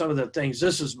some of the things,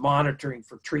 this is monitoring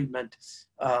for treatment.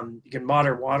 You can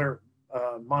monitor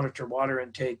water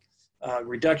intake,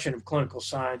 reduction of clinical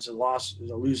signs, the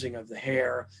losing of the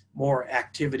hair, more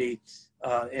activity.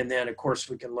 And then, of course,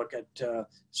 we can look at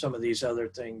some of these other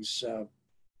things,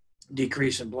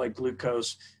 decrease in blood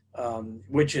glucose,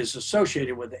 which is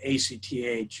associated with the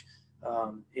ACTH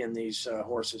in these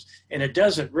horses. And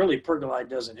pergolide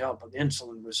doesn't help with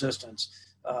insulin resistance,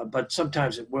 but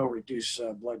sometimes it will reduce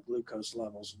blood glucose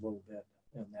levels a little bit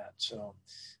in that. So,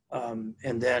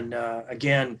 and then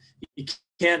again, you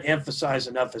can't emphasize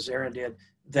enough, as Erin did,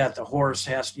 that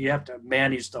you have to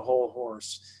manage the whole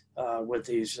horse with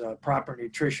these proper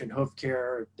nutrition, hoof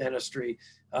care, dentistry.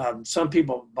 Some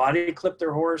people body clip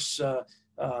their horse,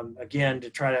 again, to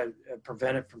try to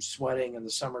prevent it from sweating in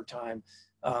the summertime.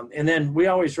 And then we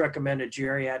always recommend a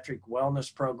geriatric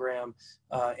wellness program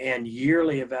and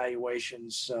yearly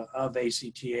evaluations of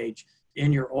ACTH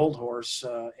in your old horse.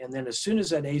 And then as soon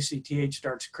as that ACTH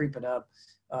starts creeping up,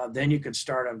 then you can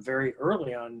start them very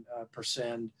early on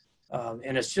Percend.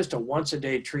 And it's just a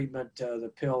once-a-day treatment.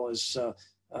 The pill is,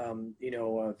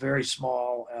 very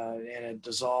small, and it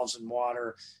dissolves in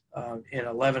water in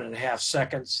 11.5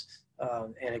 seconds.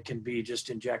 And it can be just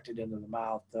injected into the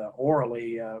mouth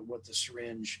orally with the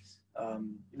syringe,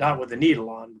 not with the needle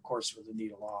on, of course, with the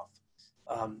needle off.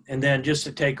 And then just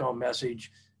a take-home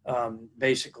message,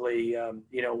 basically,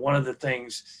 one of the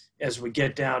things as we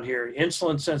get down here,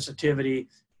 insulin sensitivity,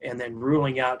 and then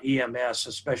ruling out EMS,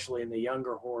 especially in the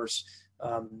younger horse.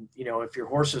 If your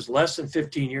horse is less than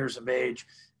 15 years of age,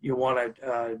 you want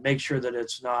to make sure that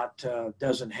it's not,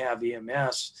 doesn't have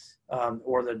EMS,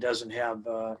 or that doesn't have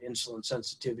insulin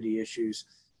sensitivity issues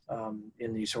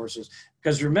in these horses.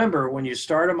 Because remember, when you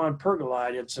start them on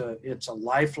pergolide, it's a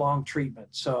lifelong treatment.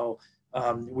 So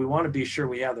we want to be sure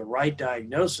we have the right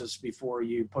diagnosis before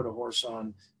you put a horse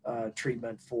on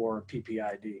treatment for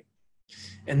PPID.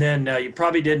 And then you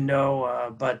probably didn't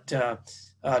know, but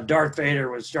Darth Vader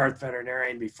was Darth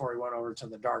Veterinarian before he went over to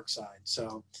the dark side.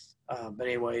 So, but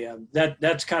anyway,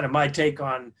 that's kind of my take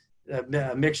on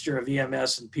a mixture of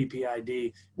EMS and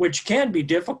PPID, which can be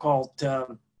difficult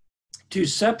to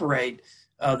separate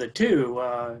the two.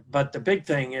 But the big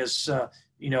thing is,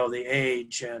 the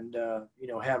age and,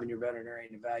 having your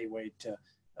veterinarian evaluate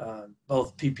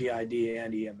both PPID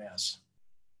and EMS.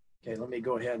 Okay, let me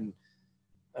go ahead and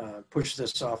push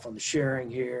this off on the sharing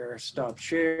here. Stop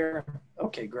share.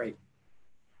 Okay, great.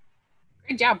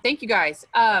 Great job. Thank you, guys.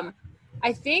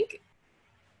 I think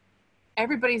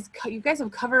you guys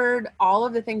have covered all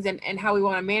of the things and how we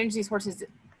want to manage these horses.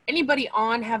 Anybody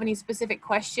on have any specific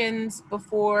questions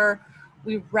before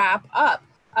we wrap up?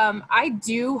 I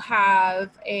do have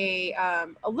a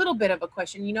little bit of a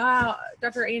question. You know how,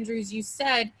 Dr. Andrews, you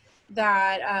said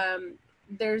that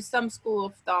there's some school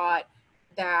of thought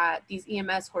that these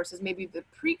EMS horses may be the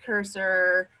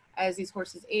precursor as these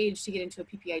horses age to get into a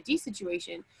PPID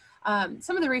situation.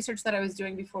 Some of the research that I was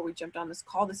doing before we jumped on this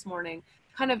call this morning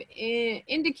kind of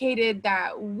indicated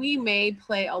that we may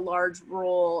play a large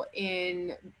role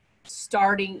in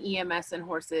starting EMS in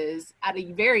horses at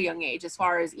a very young age, as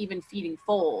far as even feeding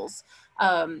foals.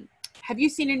 Have you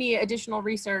seen any additional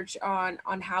research on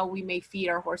how we may feed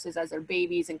our horses as they're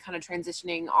babies and kind of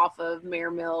transitioning off of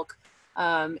mare milk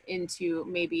into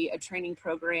maybe a training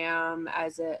program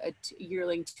as a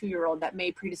yearling 2-year-old that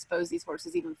may predispose these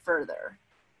horses even further?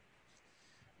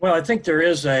 Well, I think there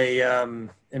is and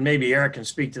maybe Eric can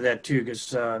speak to that too,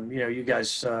 because you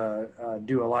guys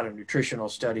do a lot of nutritional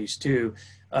studies too.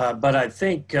 But I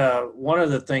think one of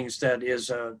the things that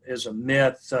is a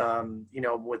myth,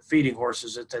 with feeding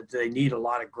horses is that they need a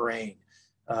lot of grain.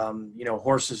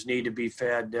 Horses need to be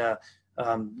fed,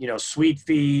 sweet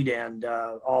feed and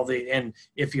and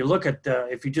if you look at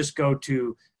if you just go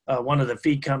to one of the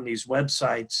feed companies'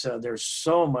 websites, there's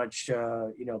so much,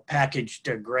 packaged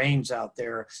grains out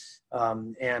there.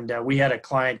 And we had a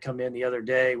client come in the other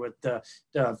day with a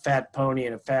fat pony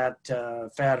and a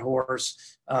fat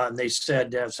horse. And they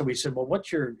said, so we said, well,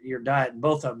 what's your diet? And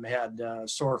both of them had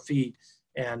sore feet.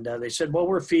 And they said, well,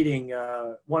 we're feeding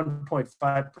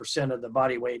 1.5% of the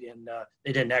body weight in,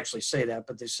 they didn't actually say that,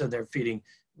 but they said they're feeding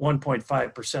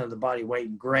 1.5% of the body weight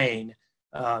in grain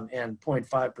and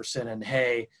 0.5% in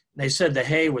hay. And they said the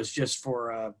hay was just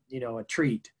for, a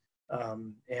treat.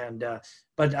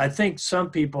 But I think some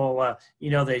people,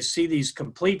 they see these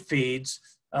complete feeds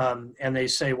and they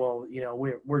say, well,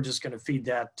 we're just going to feed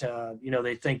that,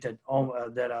 they think that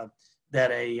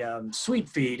a sweet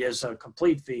feed is a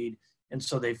complete feed. And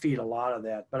so they feed a lot of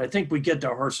that. But I think we get the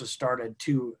horses started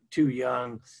too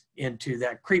young into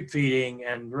that creep feeding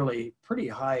and really pretty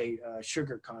high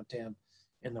sugar content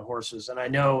in the horses. And I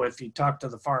know if you talk to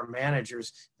the farm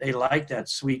managers, they like that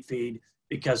sweet feed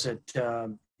because it,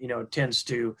 tends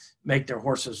to make their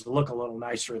horses look a little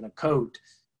nicer in the coat.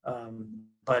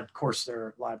 But of course,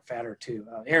 they're a lot fatter too.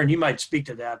 Erin, you might speak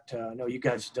to that. I know you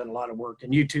guys have done a lot of work,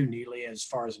 and you too, Neely, as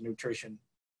far as nutrition.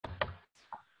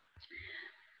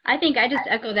 I think I just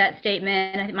echo that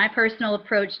statement. I think my personal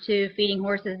approach to feeding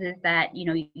horses is that,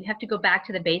 you have to go back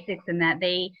to the basics and that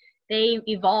they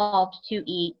evolved to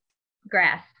eat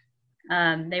grass.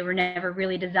 They were never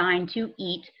really designed to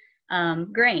eat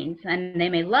grains, and they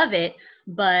may love it,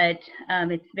 but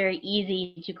it's very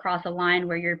easy to cross a line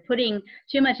where you're putting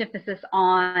too much emphasis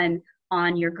on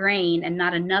your grain and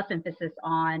not enough emphasis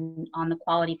on the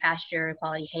quality pasture,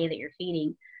 quality hay that you're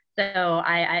feeding. So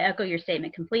I echo your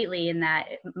statement completely in that,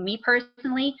 me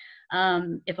personally,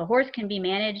 if a horse can be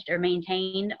managed or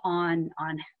maintained on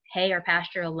hay or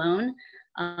pasture alone,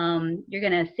 you're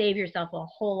going to save yourself a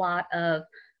whole lot of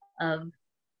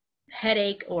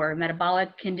headache or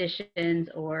metabolic conditions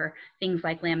or things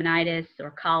like laminitis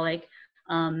or colic,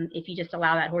 if you just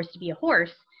allow that horse to be a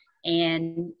horse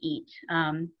and eat.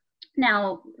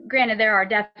 Now, granted, there are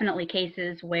definitely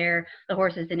cases where the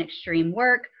horse is in extreme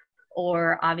work,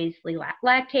 or obviously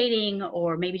lactating,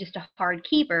 or maybe just a hard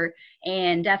keeper,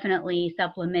 and definitely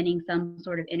supplementing some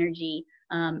sort of energy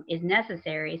is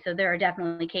necessary. So there are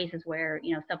definitely cases where,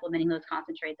 supplementing those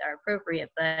concentrates are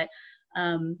appropriate. But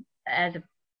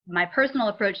my personal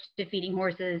approach to feeding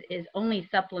horses is only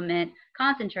supplement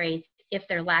concentrates if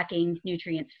they're lacking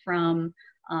nutrients from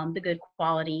the good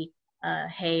quality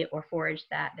hay or forage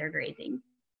that they're grazing.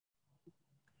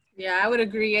 Yeah, I would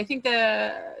agree. I think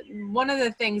one of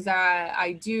the things that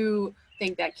I do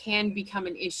think that can become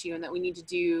an issue and that we need to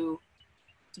do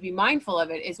to be mindful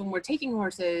of it is when we're taking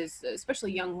horses,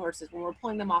 especially young horses, when we're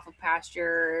pulling them off of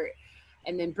pasture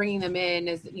and then bringing them in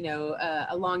as,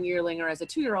 a long yearling or as a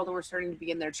 2-year-old, and we're starting to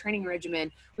begin their training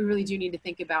regimen, we really do need to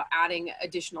think about adding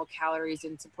additional calories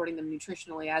and supporting them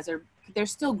nutritionally as they're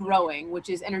still growing, which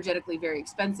is energetically very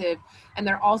expensive. And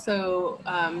they're also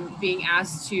being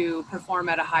asked to perform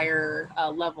at a higher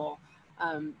level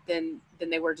than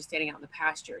they were just standing out in the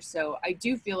pasture. So I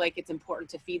do feel like it's important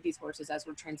to feed these horses as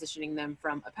we're transitioning them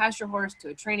from a pasture horse to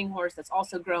a training horse that's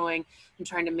also growing and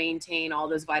trying to maintain all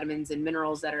those vitamins and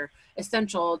minerals that are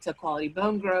essential to quality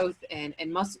bone growth and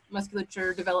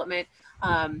musculature development.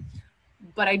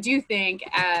 But I do think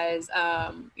as,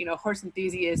 horse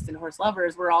enthusiasts and horse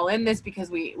lovers, we're all in this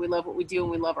because we love what we do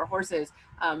and we love our horses.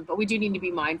 But we do need to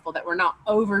be mindful that we're not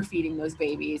overfeeding those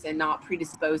babies and not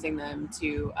predisposing them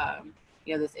to,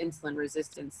 this insulin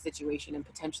resistance situation and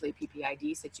potentially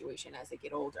PPID situation as they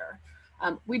get older.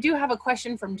 We do have a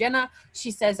question from Jenna.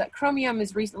 She says that chromium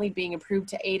is recently being approved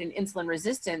to aid in insulin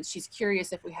resistance. She's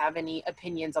curious if we have any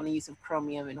opinions on the use of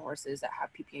chromium in horses that have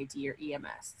PPID or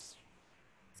EMS.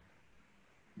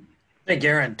 I think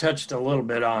Erin touched a little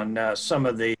bit on some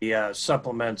of the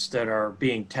supplements that are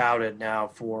being touted now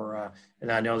for,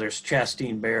 and I know there's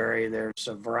chastine berry, there's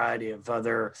a variety of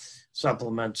other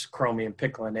supplements, chromium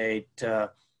picolinate.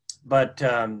 But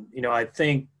I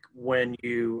think when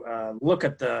you look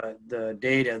at the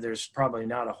data, there's probably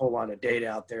not a whole lot of data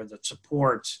out there that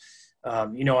supports,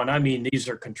 and I mean, these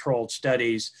are controlled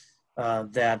studies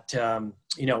that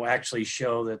actually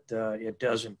show that it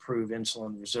does improve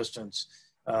insulin resistance.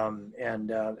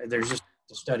 There's just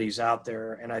the studies out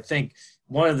there. And I think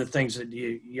one of the things that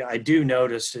I do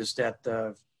notice is that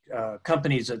the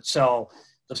companies that sell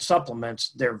the supplements,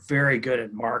 they're very good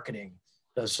at marketing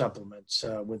the supplements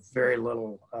with very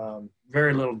little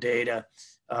data.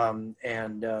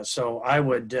 So I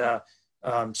would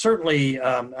certainly,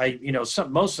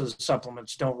 most of the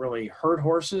supplements don't really hurt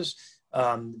horses.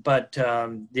 But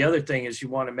the other thing is you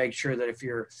want to make sure that if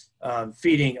you're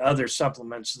feeding other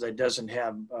supplements that doesn't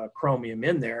have chromium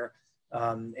in there,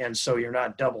 and so you're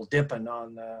not double dipping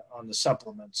on the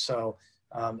supplements. So,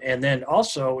 and then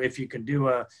also if you can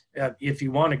do if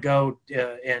you want to go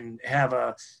and have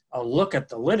a look at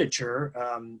the literature,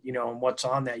 and what's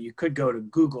on that, you could go to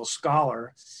Google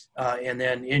Scholar, and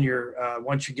then in your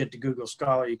once you get to Google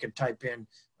Scholar, you can type in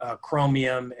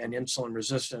chromium and insulin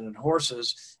resistant in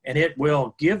horses, and it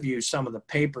will give you some of the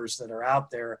papers that are out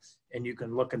there, and you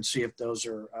can look and see if those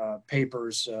are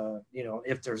papers,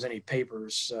 if there's any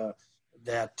papers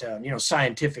that,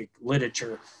 scientific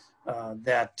literature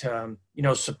that,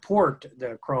 support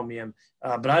the chromium.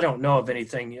 But I don't know of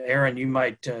anything. Erin, you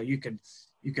might, you could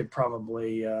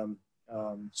probably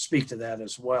speak to that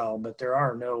as well, but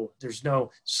there's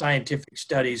no scientific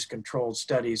studies, controlled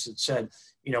studies that said,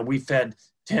 we fed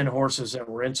 10 horses that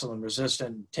were insulin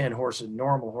resistant, 10 horses,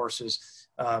 normal horses,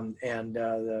 and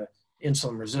the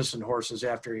insulin resistant horses,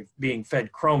 after being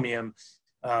fed chromium,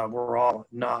 were all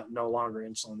no longer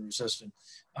insulin resistant.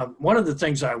 One of the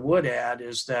things I would add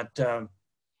is that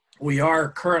we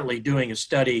are currently doing a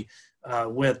study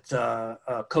with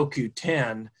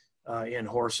CoQ10 in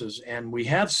horses, and we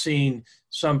have seen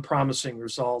some promising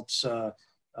results,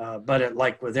 but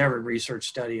like with every research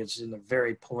study, it's in the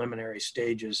very preliminary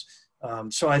stages.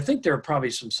 So I think there are probably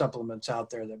some supplements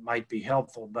out there that might be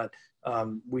helpful, but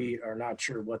we are not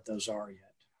sure what those are yet.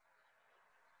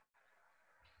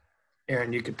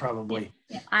 Erin, you could probably.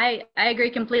 Yeah, I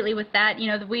agree completely with that.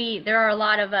 There are a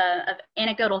lot of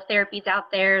anecdotal therapies out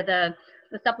there, the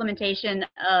supplementation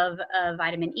of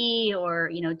vitamin E, or,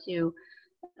 to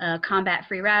combat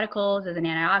free radicals as an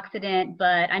antioxidant.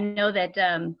 But I know that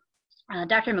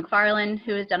Dr. McFarland,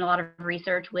 who has done a lot of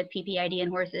research with PPID in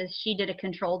horses, she did a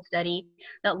controlled study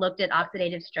that looked at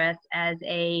oxidative stress as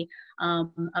a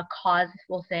cause,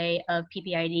 we'll say, of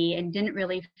PPID, and didn't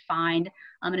really find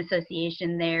an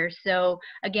association there. So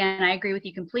again, I agree with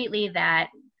you completely that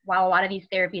while a lot of these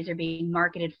therapies are being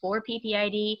marketed for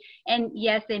PPID, and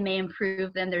yes, they may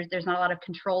improve them, there's not a lot of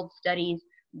controlled studies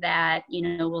that,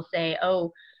 will say,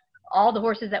 oh, all the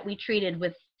horses that we treated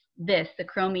with this, the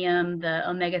chromium, the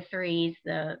omega-3s,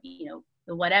 the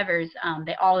whatevers,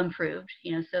 they all improved,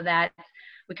 so that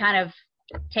we kind of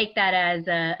take that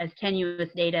as tenuous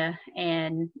data,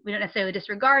 and we don't necessarily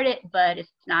disregard it, but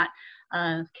it's not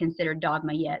considered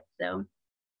dogma yet. So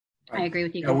I agree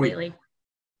with you completely.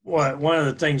 One of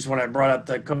the things when I brought up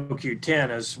the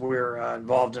CoQ10 is we're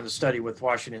involved in a study with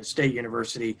Washington State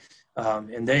University,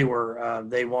 and they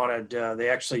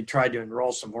actually tried to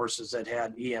enroll some horses that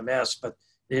had EMS, but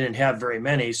they didn't have very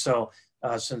many. So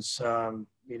since the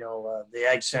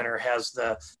Ag Center has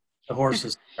the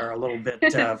horses are a little bit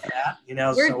fat,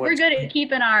 we're good at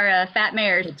keeping our fat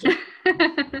mares.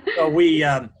 So we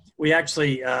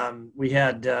actually we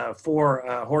had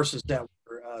 4 horses that were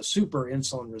super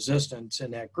insulin resistant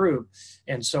in that group,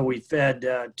 and so we fed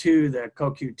 2 the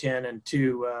CoQ10 and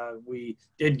 2 we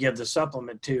did give the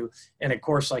supplement to, and of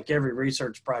course, like every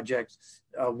research project,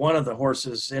 one of the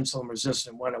horses insulin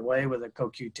resistant went away with a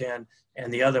CoQ10,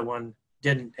 and the other one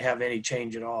didn't have any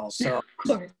change at all. So.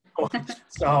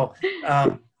 So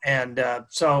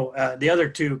the other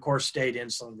 2, of course, stayed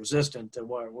insulin resistant and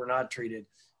were not treated.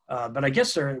 But I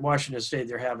guess they're at Washington State,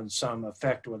 they're having some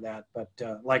effect with that. But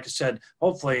like I said,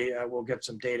 hopefully we'll get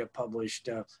some data published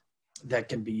that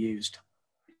can be used.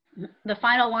 The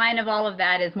final line of all of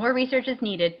that is more research is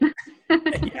needed.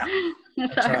 Yeah,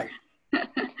 that's right.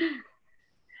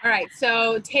 All right,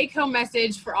 so take-home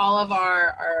message for all of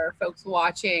our folks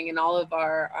watching and all of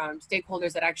our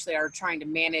stakeholders that actually are trying to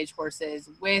manage horses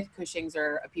with Cushing's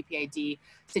or a PPID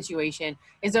situation.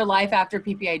 Is there life after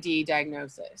PPID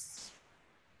diagnosis?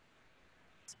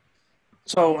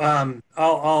 So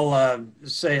I'll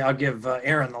give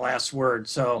Erin the last word.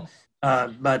 So,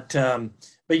 but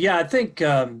yeah, I think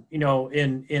in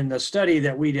the study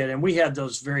that we did, and we had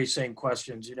those very same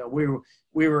questions.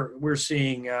 We're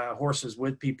seeing horses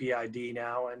with PPID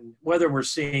now, and whether we're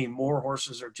seeing more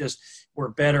horses or just we're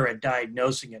better at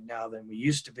diagnosing it now than we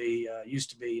used to be. If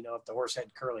the horse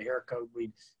had curly hair coat,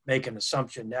 we'd make an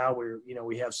assumption. Now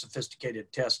we have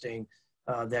sophisticated testing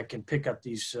that can pick up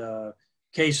these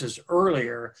cases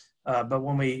earlier. But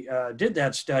when we did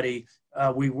that study,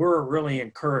 we were really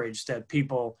encouraged that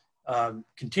people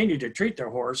continue to treat their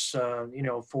horse,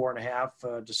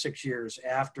 4.5 to 6 years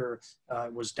after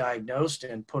it was diagnosed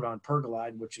and put on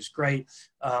pergolide, which is great.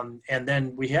 And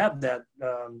then we have that,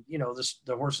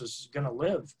 the horse is going to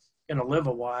live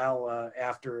a while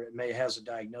after it has a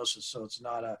diagnosis. So it's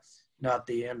not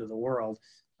the end of the world.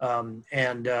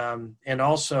 And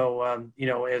also,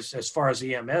 as far as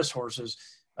EMS horses,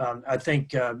 I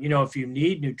think, if you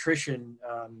need nutrition,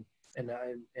 and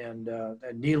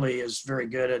Neely is very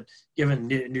good at giving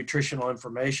nutritional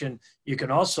information. You can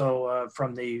also,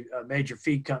 from the major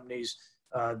feed companies,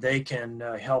 they can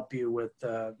help you with,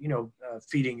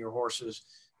 feeding your horses,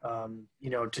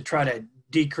 to try to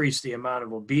decrease the amount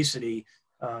of obesity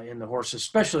in the horses,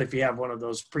 especially if you have one of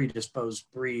those predisposed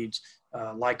breeds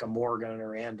like a Morgan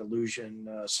or Andalusian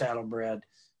saddlebred.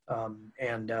 But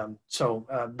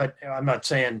I'm not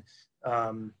saying,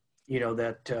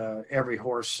 that every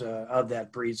horse of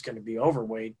that breed is going to be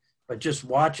overweight, but just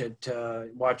watch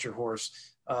your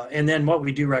horse. And then what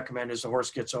we do recommend is the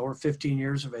horse gets over 15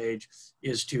 years of age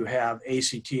is to have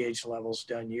ACTH levels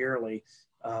done yearly.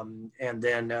 And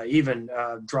then even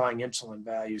drawing insulin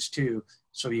values too,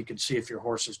 so you can see if your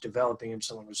horse is developing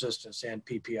insulin resistance and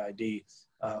PPID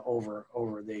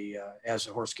as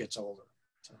the horse gets older.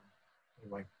 So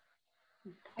anyway.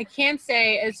 I can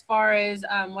say, as far as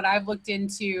what I've looked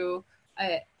into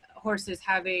horses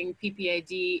having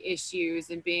PPID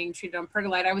issues and being treated on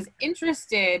pergolide, I was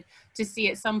interested to see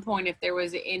at some point if there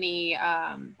was any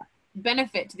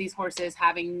benefit to these horses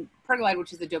having pergolide,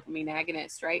 which is a dopamine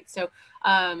agonist, right? So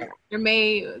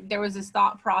there was this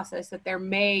thought process that there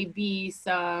may be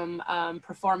some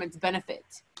performance benefit.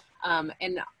 And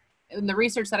in the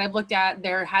research that I've looked at,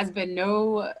 there has been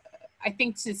no, I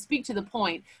think, to speak to the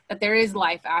point that there is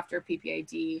life after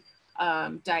PPID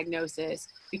diagnosis,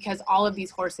 because all of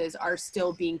these horses are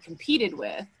still being competed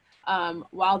with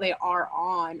while they are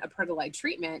on a pergolide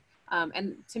treatment.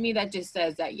 And to me, that just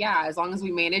says that, yeah, as long as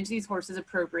we manage these horses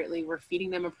appropriately, we're feeding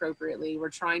them appropriately, we're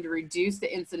trying to reduce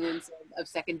the incidence of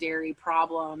secondary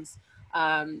problems,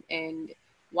 and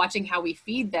watching how we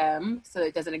feed them so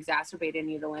it doesn't exacerbate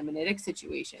any of the laminitic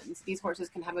situations, these horses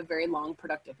can have a very long,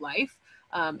 productive life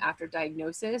after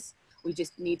diagnosis. We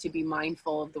just need to be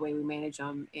mindful of the way we manage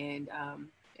them, and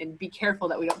be careful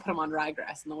that we don't put them on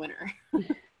ryegrass in the winter.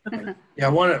 Yeah,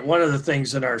 one of the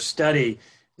things in our study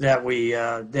that we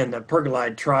in the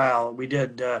pergolide trial we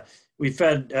did, we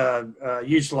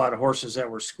used a lot of horses that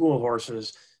were school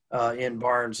horses in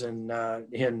barns in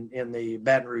the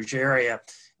Baton Rouge area,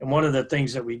 and one of the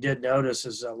things that we did notice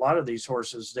is a lot of these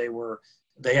horses,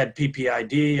 they had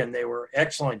PPID and they were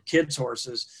excellent kids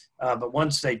horses, but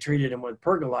once they treated them with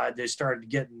pergolide, they started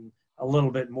getting a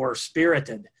little bit more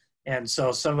spirited, and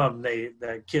so some of them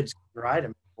the kids couldn't ride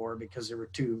them for because they were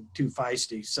too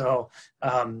feisty. So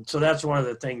that's one of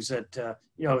the things that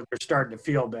they're starting to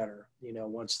feel better,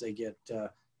 once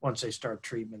they start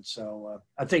treatment. So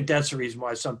I think that's the reason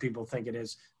why some people think it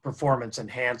is performance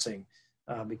enhancing,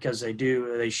 because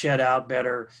they shed out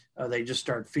better, they just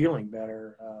start feeling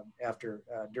better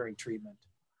during treatment.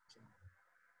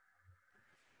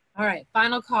 All right,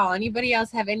 final call. Anybody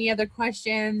else have any other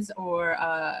questions, or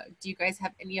do you guys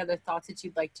have any other thoughts that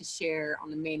you'd like to share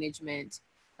on the management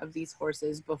of these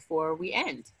horses before we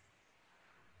end?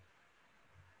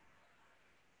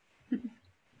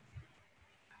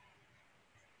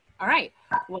 All right,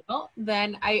 well,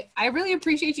 then I really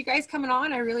appreciate you guys coming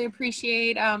on. I really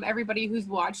appreciate everybody who's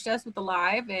watched us with the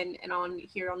live and on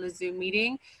here on the Zoom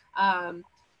meeting.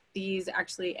 These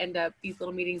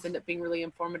little meetings end up being really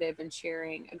informative and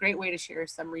sharing a great way to share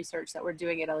some research that we're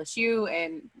doing at LSU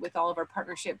and with all of our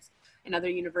partnerships in other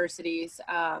universities.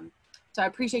 So I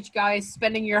appreciate you guys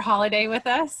spending your holiday with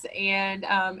us. And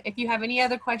if you have any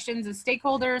other questions as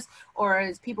stakeholders or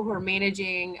as people who are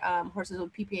managing horses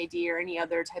with PPID or any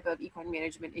other type of equine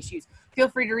management issues, feel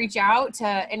free to reach out to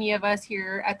any of us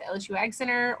here at the LSU Ag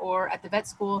Center or at the vet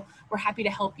school. We're happy to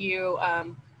help you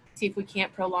see if we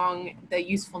can't prolong the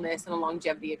usefulness and the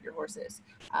longevity of your horses.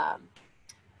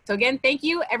 So again, thank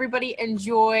you. Everybody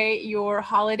enjoy your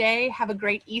holiday. Have a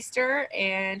great Easter,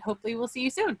 and hopefully we'll see you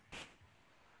soon.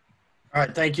 All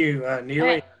right. Thank you,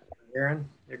 Neely, Erin.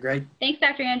 You're great. Thanks,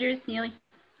 Dr. Andrews, Neely.